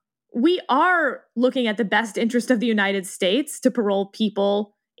 look, we are looking at the best interest of the United States to parole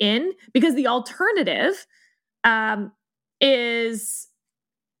people in, because the alternative is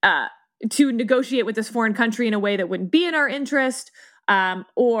to negotiate with this foreign country in a way that wouldn't be in our interest,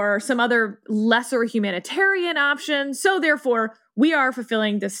 or some other lesser humanitarian option. So therefore, we are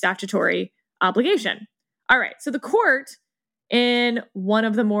fulfilling this statutory obligation. All right, so the court, in one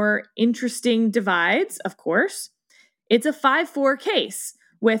of the more interesting divides, of course, it's a 5-4 case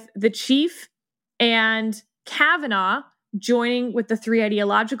with the chief and Kavanaugh joining with the three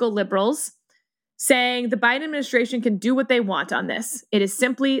ideological liberals, saying the Biden administration can do what they want on this. It is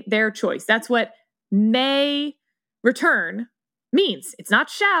simply their choice. That's what may return means. It's not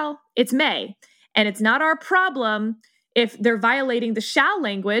shall, it's may. And it's not our problem if they're violating the shall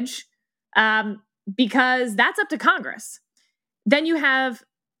language, because that's up to Congress. Then you have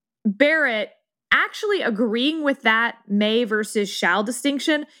Barrett actually agreeing with that may versus shall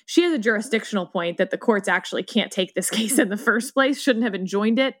distinction. She has a jurisdictional point that the courts actually can't take this case in the first place, shouldn't have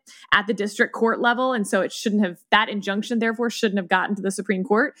enjoined it at the district court level. And so it shouldn't have, that injunction therefore shouldn't have gotten to the Supreme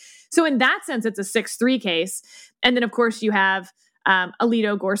Court. So in that sense, it's a 6-3 case. And then of course you have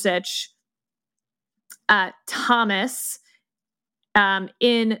Alito, Gorsuch, Thomas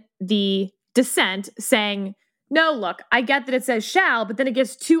in the dissent saying, no, look, I get that it says shall, but then it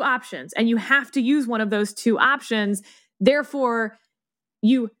gives two options and you have to use one of those two options. Therefore,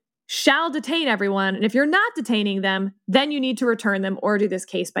 you shall detain everyone. And if you're not detaining them, then you need to return them or do this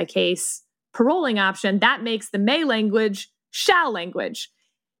case-by-case paroling option. That makes the may language shall language.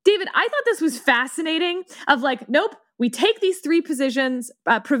 David, I thought this was fascinating of like, nope, we take these three provisions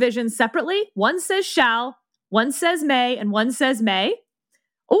separately. One says shall, one says may, and one says may.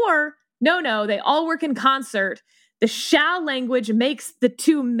 Or no, they all work in concert. The shall language makes the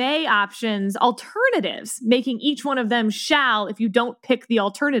two may options alternatives, making each one of them shall if you don't pick the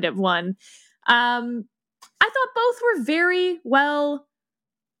alternative one. I thought both were very well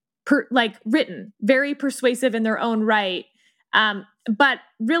written, very persuasive in their own right. But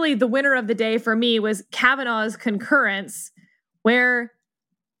really the winner of the day for me was Kavanaugh's concurrence, where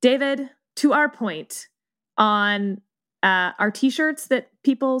David, to our point on our t-shirts that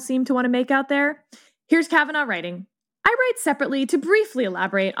people seem to want to make out there, here's Kavanaugh writing. I write separately to briefly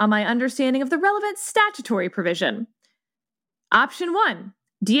elaborate on my understanding of the relevant statutory provision. Option 1,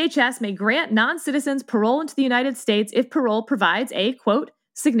 DHS may grant non-citizens parole into the United States if parole provides a, quote,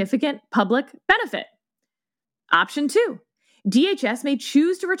 significant public benefit. Option 2, DHS may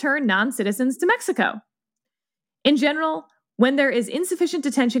choose to return non-citizens to Mexico. In general, when there is insufficient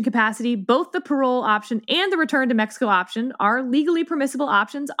detention capacity, both the parole option and the return to Mexico option are legally permissible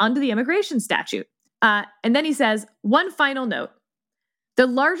options under the immigration statute. And then he says, one final note. The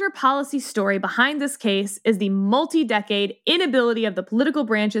larger policy story behind this case is the multi-decade inability of the political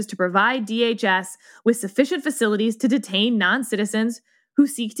branches to provide DHS with sufficient facilities to detain non-citizens who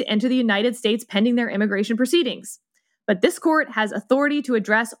seek to enter the United States pending their immigration proceedings. But this court has authority to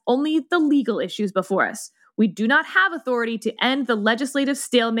address only the legal issues before us. We do not have authority to end the legislative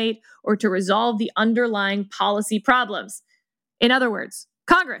stalemate or to resolve the underlying policy problems. In other words,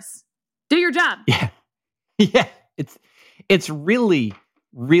 Congress, do your job. Yeah. It's really,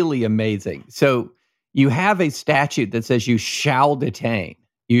 really amazing. So you have a statute that says you shall detain.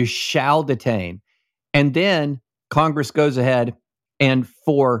 And then Congress goes ahead and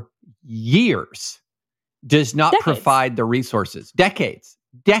for years does not provide the resources. Decades,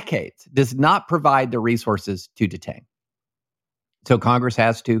 does not provide the resources to detain. So Congress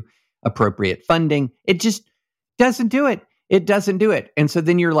has to appropriate funding. It just doesn't do it. And so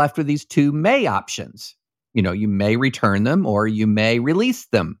then you're left with these two may options. You may return them or you may release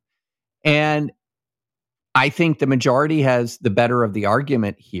them. And I think the majority has the better of the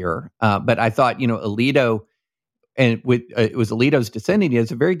argument here. But I thought, Alito, and it was Alito's dissenting, he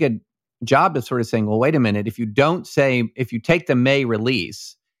does a very good job of sort of saying, well, wait a minute, if you take the may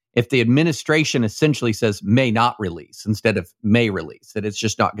release, if the administration essentially says may not release instead of may release, that it's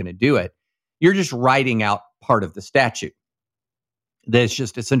just not going to do it, you're just writing out part of the statute that's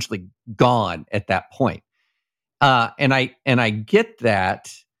just essentially gone at that point. And I get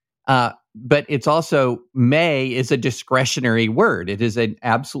that, but it's also may is a discretionary word. It is an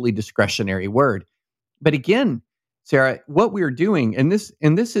absolutely discretionary word. But again, Sarah, what we're doing, and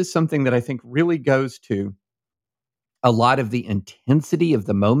this is something that I think really goes to a lot of the intensity of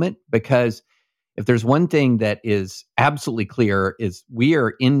the moment, because if there's one thing that is absolutely clear is we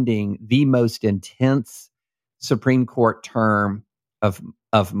are ending the most intense Supreme Court term of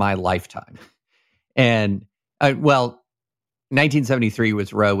my lifetime. And 1973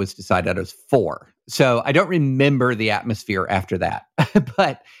 Roe was decided. I was 4. So I don't remember the atmosphere after that.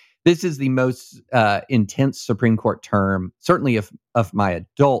 But this is the most intense Supreme Court term, certainly of my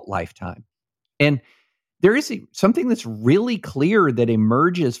adult lifetime. And there is something that's really clear that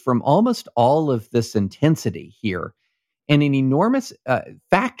emerges from almost all of this intensity here. And an enormous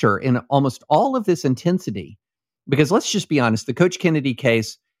factor in almost all of this intensity, because let's just be honest, the Coach Kennedy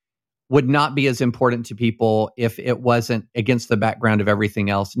case would not be as important to people if it wasn't against the background of everything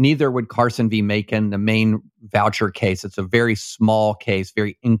else. Neither would Carson v. Macon, the main voucher case. It's a very small case,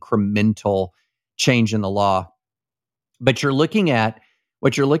 very incremental change in the law. But what you're looking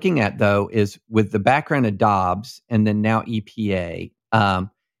at, though, is with the background of Dobbs and then now EPA, and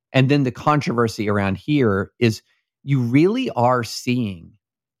then the controversy around here is you really are seeing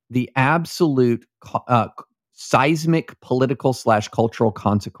the absolute seismic political / cultural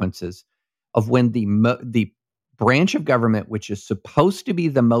consequences of when the branch of government, which is supposed to be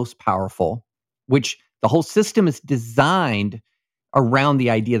the most powerful, which the whole system is designed around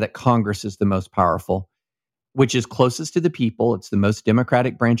the idea that Congress is the most powerful, which is closest to the people, it's the most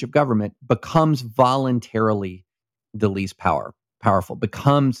democratic branch of government, becomes voluntarily the least powerful,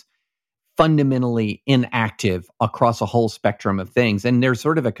 becomes fundamentally inactive across a whole spectrum of things. And there's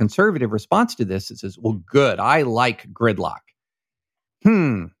sort of a conservative response to this that says, well, good, I like gridlock.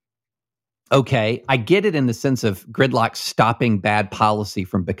 Okay, I get it in the sense of gridlock stopping bad policy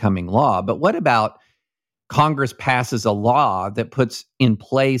from becoming law, but what about Congress passes a law that puts in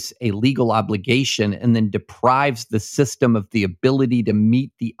place a legal obligation and then deprives the system of the ability to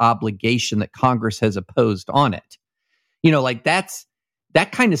meet the obligation that Congress has imposed on it?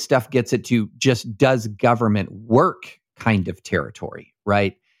 That kind of stuff gets it to just does government work kind of territory,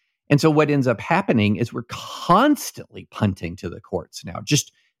 right? And so what ends up happening is we're constantly punting to the courts now,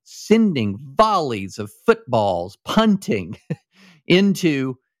 just sending volleys of footballs, punting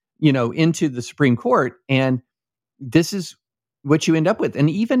into the Supreme Court. And this is what you end up with. And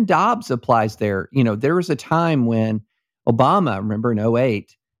even Dobbs applies there. There was a time when Obama, remember in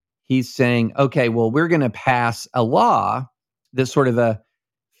 2008, he's saying, okay, well, we're going to pass a law that's sort of a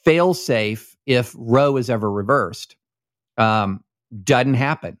fail-safe if Roe is ever reversed. Doesn't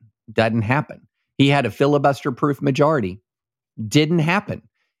happen. He had a filibuster-proof majority. Didn't happen.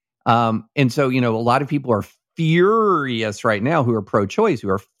 And so, a lot of people are furious right now who are pro-choice, who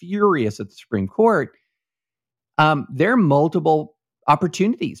are furious at the Supreme Court. There are multiple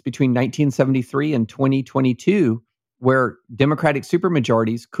opportunities between 1973 and 2022 where Democratic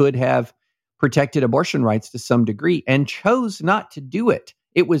supermajorities could have protected abortion rights to some degree and chose not to do it.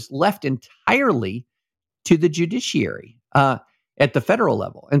 It was left entirely to the judiciary at the federal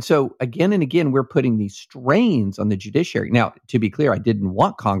level. And so again and again, we're putting these strains on the judiciary. Now, to be clear, I didn't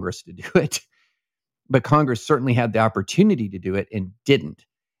want Congress to do it, but Congress certainly had the opportunity to do it and didn't.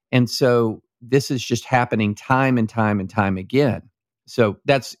 And so this is just happening time and time and time again. So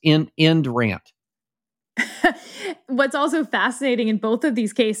that's end rant. What's also fascinating in both of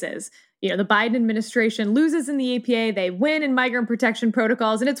these cases, the Biden administration loses in the EPA, they win in migrant protection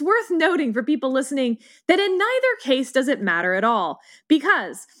protocols. And it's worth noting for people listening that in neither case does it matter at all,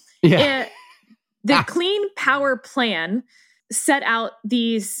 because the Clean Power Plan set out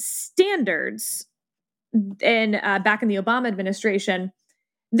these standards back in the Obama administration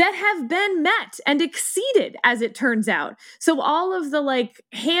that have been met and exceeded, as it turns out. So all of the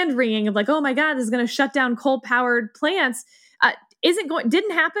hand wringing of oh my God, this is going to shut down coal-powered plants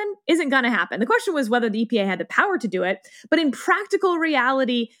didn't happen, isn't going to happen. The question was whether the EPA had the power to do it. But in practical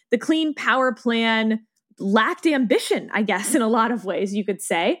reality, the Clean Power Plan lacked ambition, I guess, in a lot of ways, you could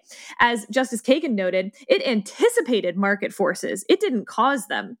say. As Justice Kagan noted, it anticipated market forces. It didn't cause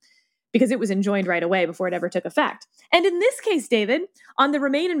them, because it was enjoined right away before it ever took effect. And in this case, David, on the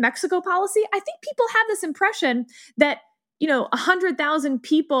Remain in Mexico policy, I think people have this impression that, 100,000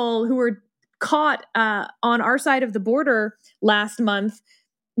 people who were caught on our side of the border last month,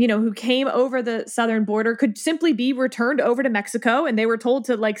 who came over the southern border could simply be returned over to Mexico, and they were told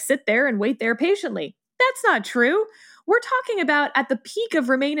to sit there and wait there patiently. That's not true. We're talking about, at the peak of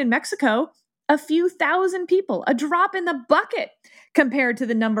Remain in Mexico, a few thousand people, a drop in the bucket compared to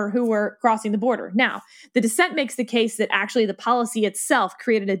the number who were crossing the border. Now, the dissent makes the case that actually the policy itself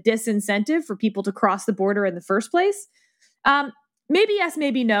created a disincentive for people to cross the border in the first place. Maybe yes,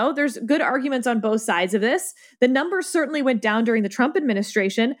 maybe no. There's good arguments on both sides of this. The numbers certainly went down during the Trump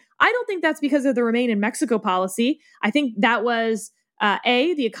administration. I don't think that's because of the Remain in Mexico policy. I think that was,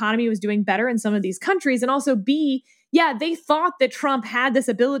 A, the economy was doing better in some of these countries, and also B, they thought that Trump had this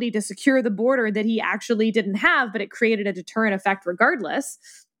ability to secure the border that he actually didn't have, but it created a deterrent effect regardless.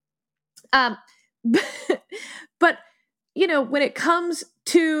 But when it comes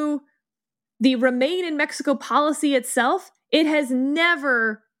to the Remain in Mexico policy itself, it has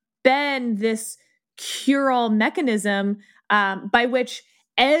never been this cure-all mechanism by which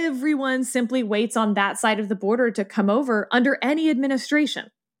everyone simply waits on that side of the border to come over under any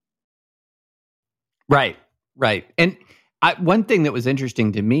administration. Right. And one thing that was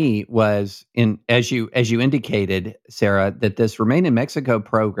interesting to me was, as you indicated, Sarah, that this Remain in Mexico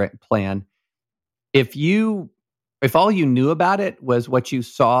plan, if all you knew about it was what you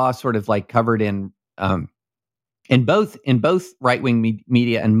saw sort of covered in both right-wing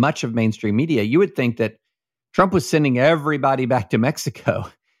media and much of mainstream media, you would think that Trump was sending everybody back to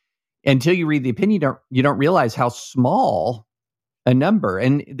Mexico. Until you read the opinion, you don't realize how small a number,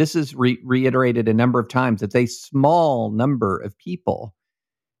 and this is reiterated a number of times, it's a small number of people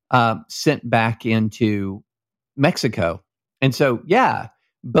sent back into Mexico. And so,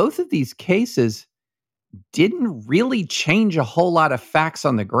 both of these cases didn't really change a whole lot of facts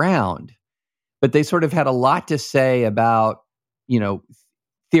on the ground, but they sort of had a lot to say about,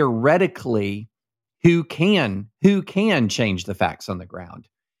 theoretically, who can change the facts on the ground.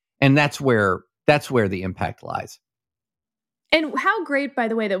 And that's where the impact lies. And how great, by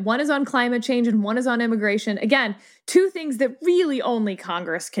the way, that one is on climate change and one is on immigration. Again, two things that really only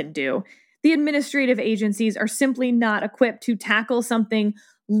Congress can do. The administrative agencies are simply not equipped to tackle something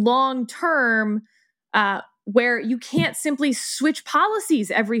long-term where you can't simply switch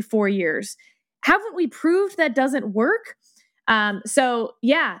policies every 4 years. Haven't we proved that doesn't work? So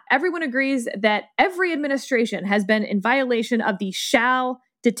everyone agrees that every administration has been in violation of the shall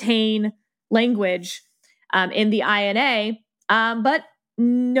detain language in the INA. But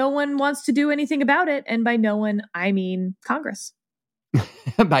no one wants to do anything about it. And by no one, I mean Congress.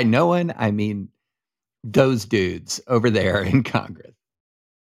 By no one, I mean those dudes over there in Congress.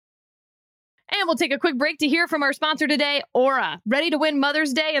 And we'll take a quick break to hear from our sponsor today, Aura. Ready to win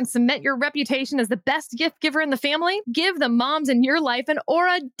Mother's Day and cement your reputation as the best gift giver in the family? Give the moms in your life an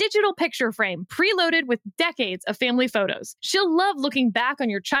Aura digital picture frame preloaded with decades of family photos. She'll love looking back on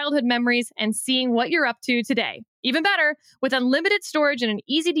your childhood memories and seeing what you're up to today. Even better, with unlimited storage and an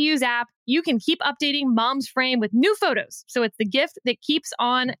easy-to-use app, you can keep updating Mom's Frame with new photos. So it's the gift that keeps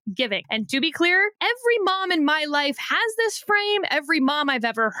on giving. And to be clear, every mom in my life has this frame. Every mom I've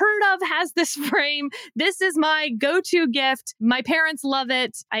ever heard of has this frame. This is my go-to gift. My parents love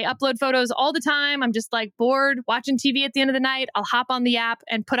it. I upload photos all the time. I'm just like bored watching TV at the end of the night. I'll hop on the app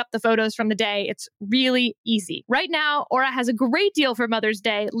and put up the photos from the day. It's really easy. Right now, Aura has a great deal for Mother's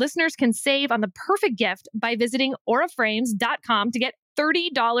Day. Listeners can save on the perfect gift by visiting auraframes.com to get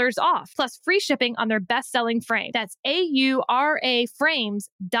 $30 off, plus free shipping on their best-selling frame. That's AURA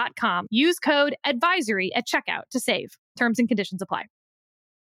frames.com. Use code ADVISORY at checkout to save. Terms and conditions apply.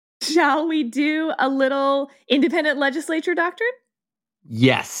 Shall we do a little independent legislature doctrine?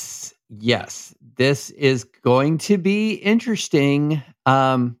 Yes. This is going to be interesting.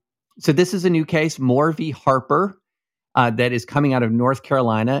 So this is a new case, Moore v. Harper, that is coming out of North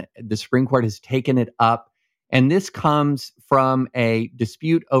Carolina. The Supreme Court has taken it up. And this comes from a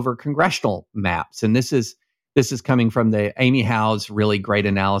dispute over congressional maps. And this is coming from the Amy Howe's really great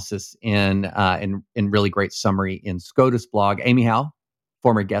analysis in really great summary in SCOTUS blog. Amy Howe,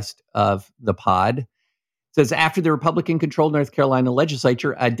 former guest of the pod, says after the Republican-controlled North Carolina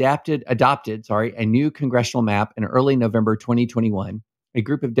legislature adopted a new congressional map in early November 2021, a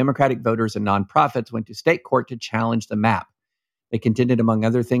group of Democratic voters and nonprofits went to state court to challenge the map. They contended, among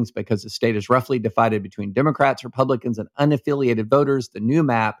other things, because the state is roughly divided between Democrats, Republicans, and unaffiliated voters, the new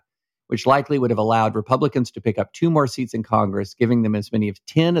map, which likely would have allowed Republicans to pick up 2 more seats in Congress, giving them as many as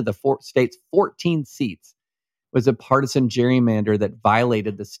 10 of the state's 14 seats, was a partisan gerrymander that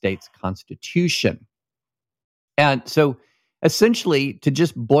violated the state's constitution. And so, essentially, to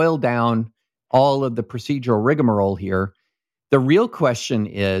just boil down all of the procedural rigmarole here, the real question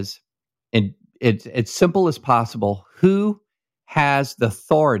is, and it's simple as possible, who has the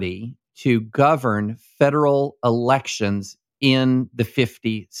authority to govern federal elections in the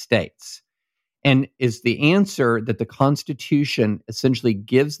 50 states? And is the answer that the Constitution essentially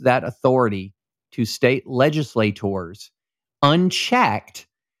gives that authority to state legislators unchecked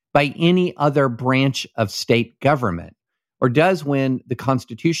by any other branch of state government? Or does, when the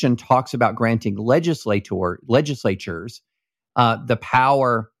Constitution talks about granting legislatures the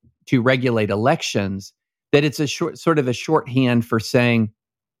power to regulate elections, that it's a sort of a shorthand for saying,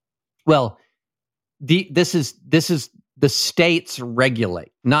 well, this is the states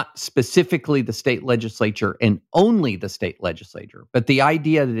regulate, not specifically the state legislature and only the state legislature, but the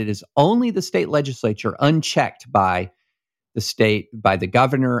idea that it is only the state legislature, unchecked by the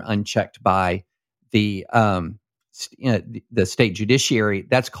governor, unchecked by the state judiciary.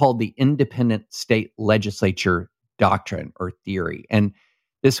 That's called the independent state legislature doctrine or theory, and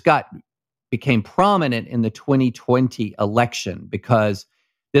this became prominent in the 2020 election because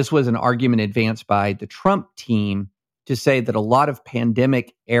this was an argument advanced by the Trump team to say that a lot of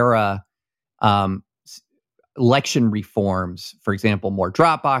pandemic era election reforms, for example, more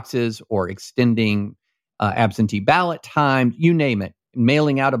drop boxes or extending absentee ballot time, you name it,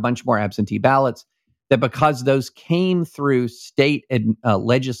 mailing out a bunch more absentee ballots, that because those came through state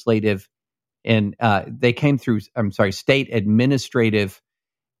legislative and they came through, state administrative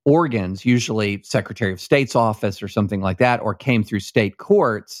organs, usually Secretary of State's office or something like that, or came through state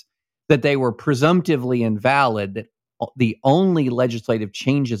courts, that they were presumptively invalid, that the only legislative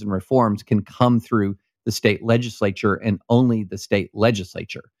changes and reforms can come through the state legislature and only the state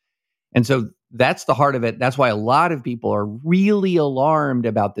legislature. And so that's the heart of it. That's why a lot of people are really alarmed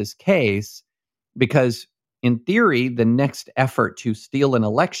about this case, because in theory, the next effort to steal an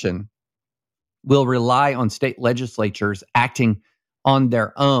election will rely on state legislatures acting on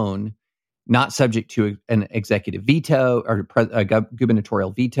their own, not subject to an executive veto or a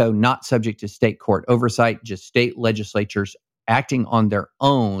gubernatorial veto, not subject to state court oversight, just state legislatures acting on their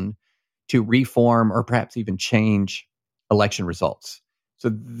own to reform or perhaps even change election results.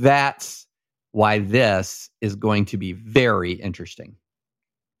 So that's why this is going to be very interesting.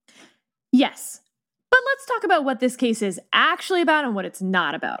 Yes. But let's talk about what this case is actually about and what it's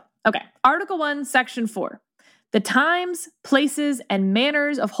not about. Okay. Article 1, Section 4. The times, places, and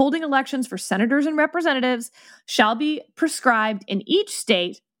manners of holding elections for senators and representatives shall be prescribed in each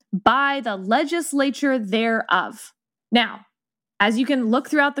state by the legislature thereof. Now, as you can look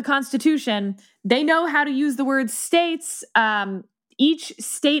throughout the Constitution, they know how to use the word states. Each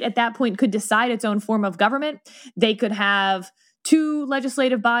state at that point could decide its own form of government. They could have 2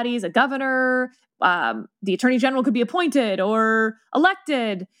 legislative bodies, a governor, the attorney general could be appointed or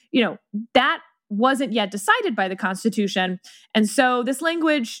elected. That wasn't yet decided by the Constitution. And so this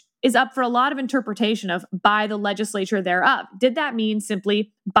language is up for a lot of interpretation of by the legislature thereof. Did that mean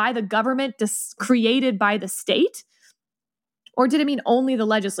simply by the government created by the state? Or did it mean only the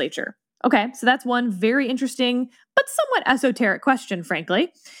legislature? Okay, so that's one very interesting but somewhat esoteric question,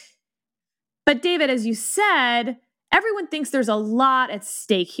 frankly. But David, as you said, everyone thinks there's a lot at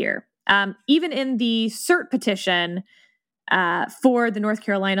stake here. Even in the cert petition for the North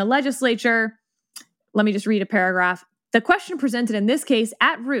Carolina legislature, let me just read a paragraph. The question presented in this case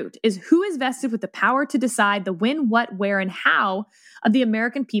at root is who is vested with the power to decide the when, what, where, and how of the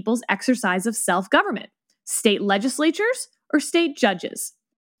American people's exercise of self-government? State legislatures or state judges?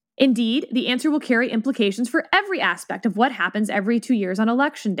 Indeed, the answer will carry implications for every aspect of what happens every 2 years on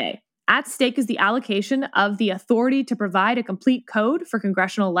Election Day. At stake is the allocation of the authority to provide a complete code for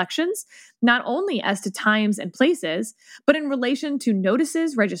congressional elections, not only as to times and places, but in relation to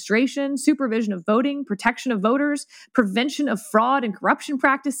notices, registration, supervision of voting, protection of voters, prevention of fraud and corruption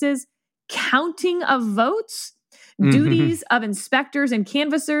practices, counting of votes, duties of inspectors and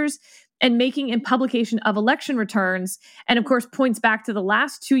canvassers, and making and publication of election returns. And of course, points back to the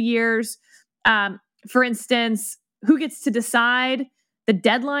last 2 years. For instance, who gets to decide the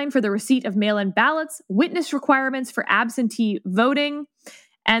deadline for the receipt of mail-in ballots, witness requirements for absentee voting,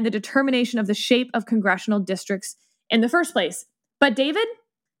 and the determination of the shape of congressional districts in the first place. But David,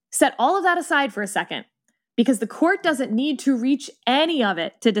 set all of that aside for a second, because the court doesn't need to reach any of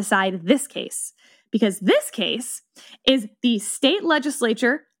it to decide this case, because this case is the state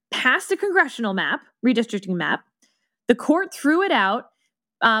legislature passed a congressional map, redistricting map. The court threw it out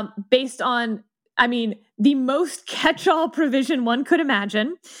based on, the most catch-all provision one could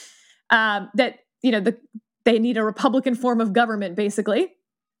imagine, that, they need a Republican form of government, basically.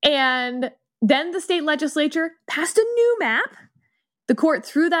 And then the state legislature passed a new map. The court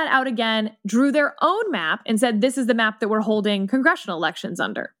threw that out again, drew their own map, and said, this is the map that we're holding congressional elections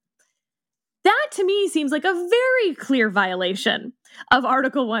under. That, to me, seems like a very clear violation of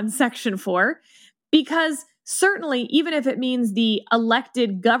Article 1, Section 4, because certainly, even if it means the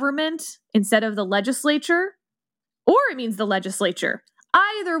elected government instead of the legislature, or it means the legislature,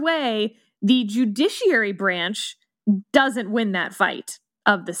 either way, the judiciary branch doesn't win that fight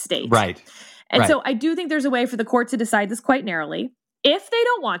of the state. Right. And so I do think there's a way for the court to decide this quite narrowly. If they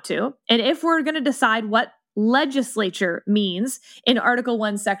don't want to, and if we're going to decide what legislature means in Article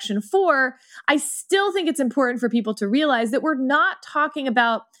 1, Section 4, I still think it's important for people to realize that we're not talking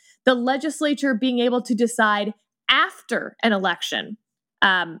about the legislature being able to decide after an election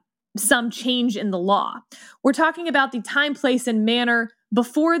some change in the law. We're talking about the time, place, and manner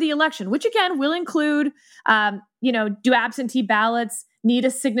before the election, which again will include, do absentee ballots need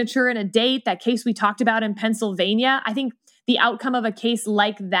a signature and a date? That case we talked about in Pennsylvania. I think the outcome of a case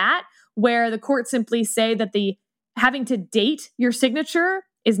like that, where the court simply say that the having to date your signature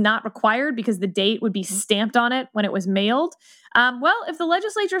is not required because the date would be stamped on it when it was mailed. If the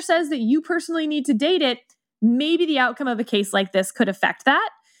legislature says that you personally need to date it, maybe the outcome of a case like this could affect that.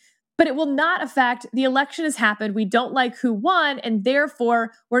 But it will not affect the election has happened. We don't like who won, and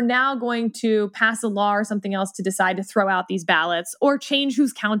therefore we're now going to pass a law or something else to decide to throw out these ballots or change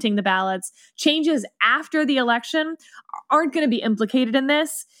who's counting the ballots. Changes after the election aren't going to be implicated in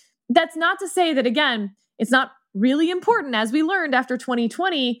this. That's not to say that, again, it's not really important, as we learned after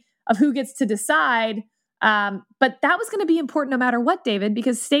 2020, of who gets to decide. But that was going to be important no matter what, David,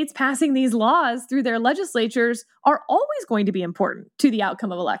 because states passing these laws through their legislatures are always going to be important to the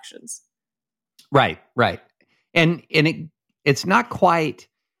outcome of elections. Right. And it's not quite.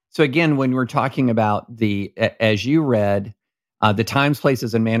 So again, when we're talking about as you read, the times,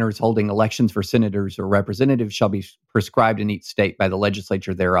 places, and manners holding elections for senators or representatives shall be prescribed in each state by the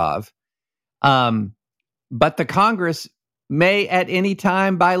legislature thereof. But the Congress may at any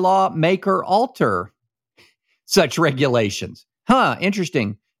time by law make or alter such regulations.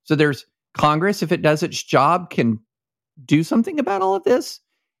 Interesting. So there's Congress, if it does its job, can do something about all of this.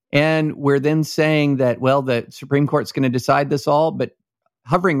 And we're then saying that, the Supreme Court's going to decide this all, but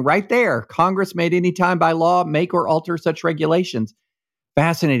hovering right there, Congress may at any time by law make or alter such regulations.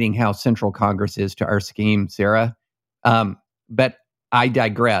 Fascinating how central Congress is to our scheme, Sarah. But I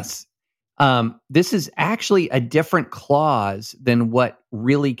digress. This is actually a different clause than what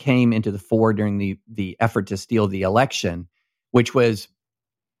really came into the fore during the effort to steal the election, which was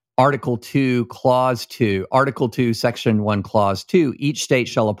Article 2, Clause 2. Article 2, Section 1, Clause 2. Each state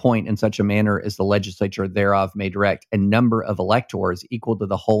shall appoint in such a manner as the legislature thereof may direct a number of electors equal to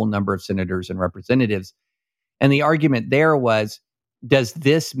the whole number of senators and representatives. And the argument there was, does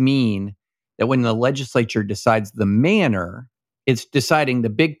this mean that when the legislature decides the manner, It's deciding the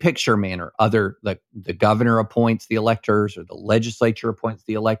big picture manner. The governor appoints the electors, or the legislature appoints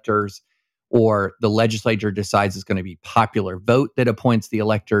the electors, or the legislature decides it's going to be popular vote that appoints the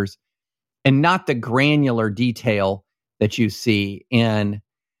electors, and not the granular detail that you see in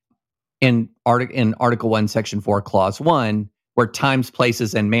Article 1, Section 4, Clause 1, where times,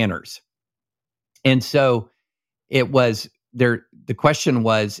 places, and manners. And so it was there. The question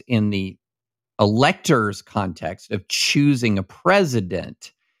was, in the electors' context of choosing a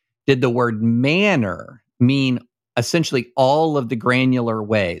president, did the word manner mean essentially all of the granular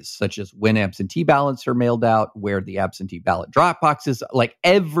ways, such as when absentee ballots are mailed out, where the absentee ballot drop boxes, like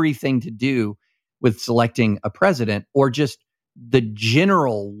everything to do with selecting a president, or just the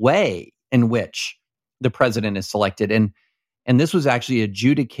general way in which the president is selected? And this was actually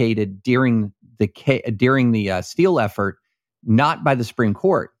adjudicated during the Steele effort, not by the Supreme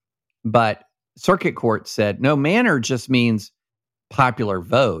Court, but Circuit Court said, no, manner just means popular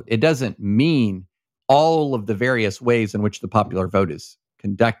vote. It doesn't mean all of the various ways in which the popular vote is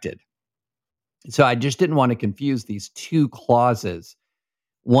conducted. So I just didn't want to confuse these two clauses,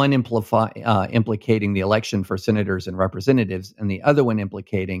 one implicating the election for senators and representatives, and the other one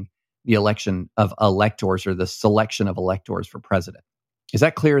implicating the election of electors, or the selection of electors for president. Is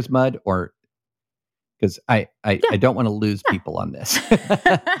that clear as mud? Or because I don't want to lose people on this.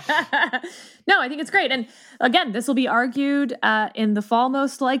 No, I think it's great. And again, this will be argued in the fall,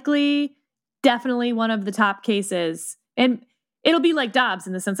 most likely. Definitely one of the top cases. And it'll be like Dobbs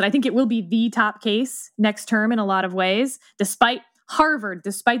in the sense that I think it will be the top case next term in a lot of ways, despite Harvard,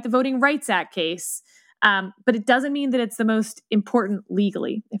 despite the Voting Rights Act case. But it doesn't mean that it's the most important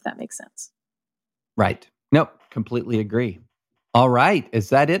legally, if that makes sense. Right. Nope. Completely agree. All right. Is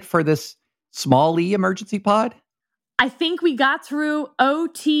that it for this small E emergency pod? I think we got through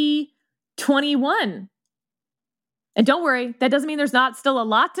OT 21. And don't worry, that doesn't mean there's not still a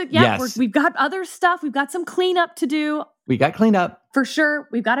lot to... Yeah, yes. We've got other stuff. We've got some cleanup to do. We got cleanup. For sure.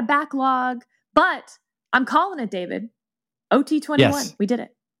 We've got a backlog. But I'm calling it, David. OT 21. Yes. We did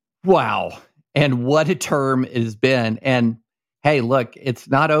it. Wow. And what a term it has been. And hey, look, it's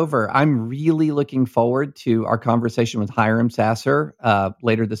not over. I'm really looking forward to our conversation with Hiram Sasser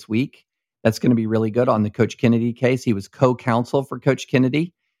later this week. That's going to be really good on the Coach Kennedy case. He was co-counsel for Coach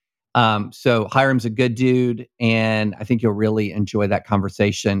Kennedy. So Hiram's a good dude, and I think you'll really enjoy that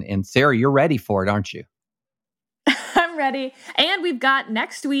conversation. And Sarah, you're ready for it, aren't you? I'm ready. And we've got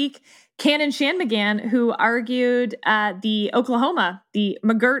next week, Cannon Shanmugam, who argued the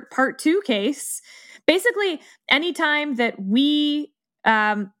McGirt Part 2 case. Basically, anytime that we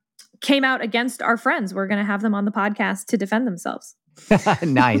came out against our friends, we're going to have them on the podcast to defend themselves.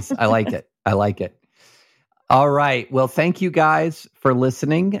 Nice. I like it. I like it. All right. Well, thank you guys for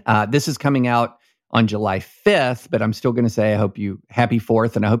listening. This is coming out on July 5th, but I'm still going to say I hope you happy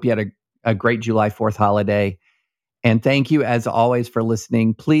 4th, and I hope you had a great July 4th holiday. And thank you, as always, for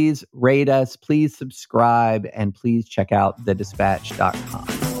listening. Please rate us, please subscribe, and please check out thedispatch.com.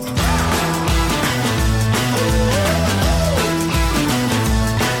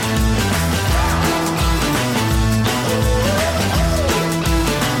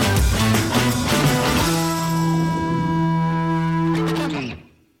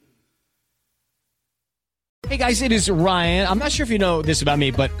 Hey guys, it is Ryan. I'm not sure if you know this about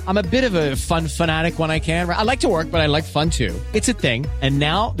me, but I'm a bit of a fun fanatic when I can. I like to work, but I like fun too. It's a thing. And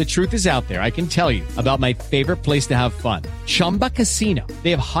now the truth is out there. I can tell you about my favorite place to have fun. Chumba Casino.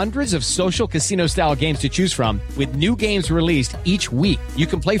 They have hundreds of social casino style games to choose from with new games released each week. You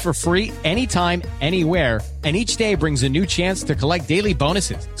can play for free anytime, anywhere. And each day brings a new chance to collect daily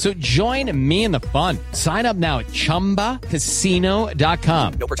bonuses. So join me in the fun. Sign up now at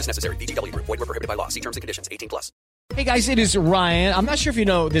ChumbaCasino.com. No purchase necessary. VGW Group. Void where prohibited by law. See terms and conditions. 18+. Hey guys, it is Ryan. I'm not sure if you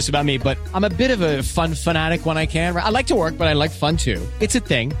know this about me, but I'm a bit of a fun fanatic when I can. I like to work, but I like fun too. It's a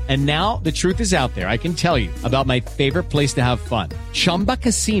thing. And now the truth is out there. I can tell you about my favorite place to have fun. Chumba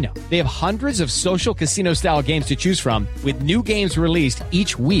Casino. They have hundreds of social casino style games to choose from with new games released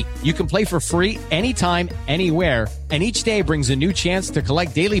each week. You can play for free anytime, anywhere. And each day brings a new chance to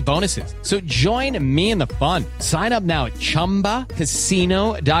collect daily bonuses. So join me in the fun. Sign up now at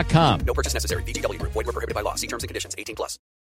ChumbaCasino.com. No purchase necessary. VGW Group. Void where prohibited by law. See terms and conditions. 18+.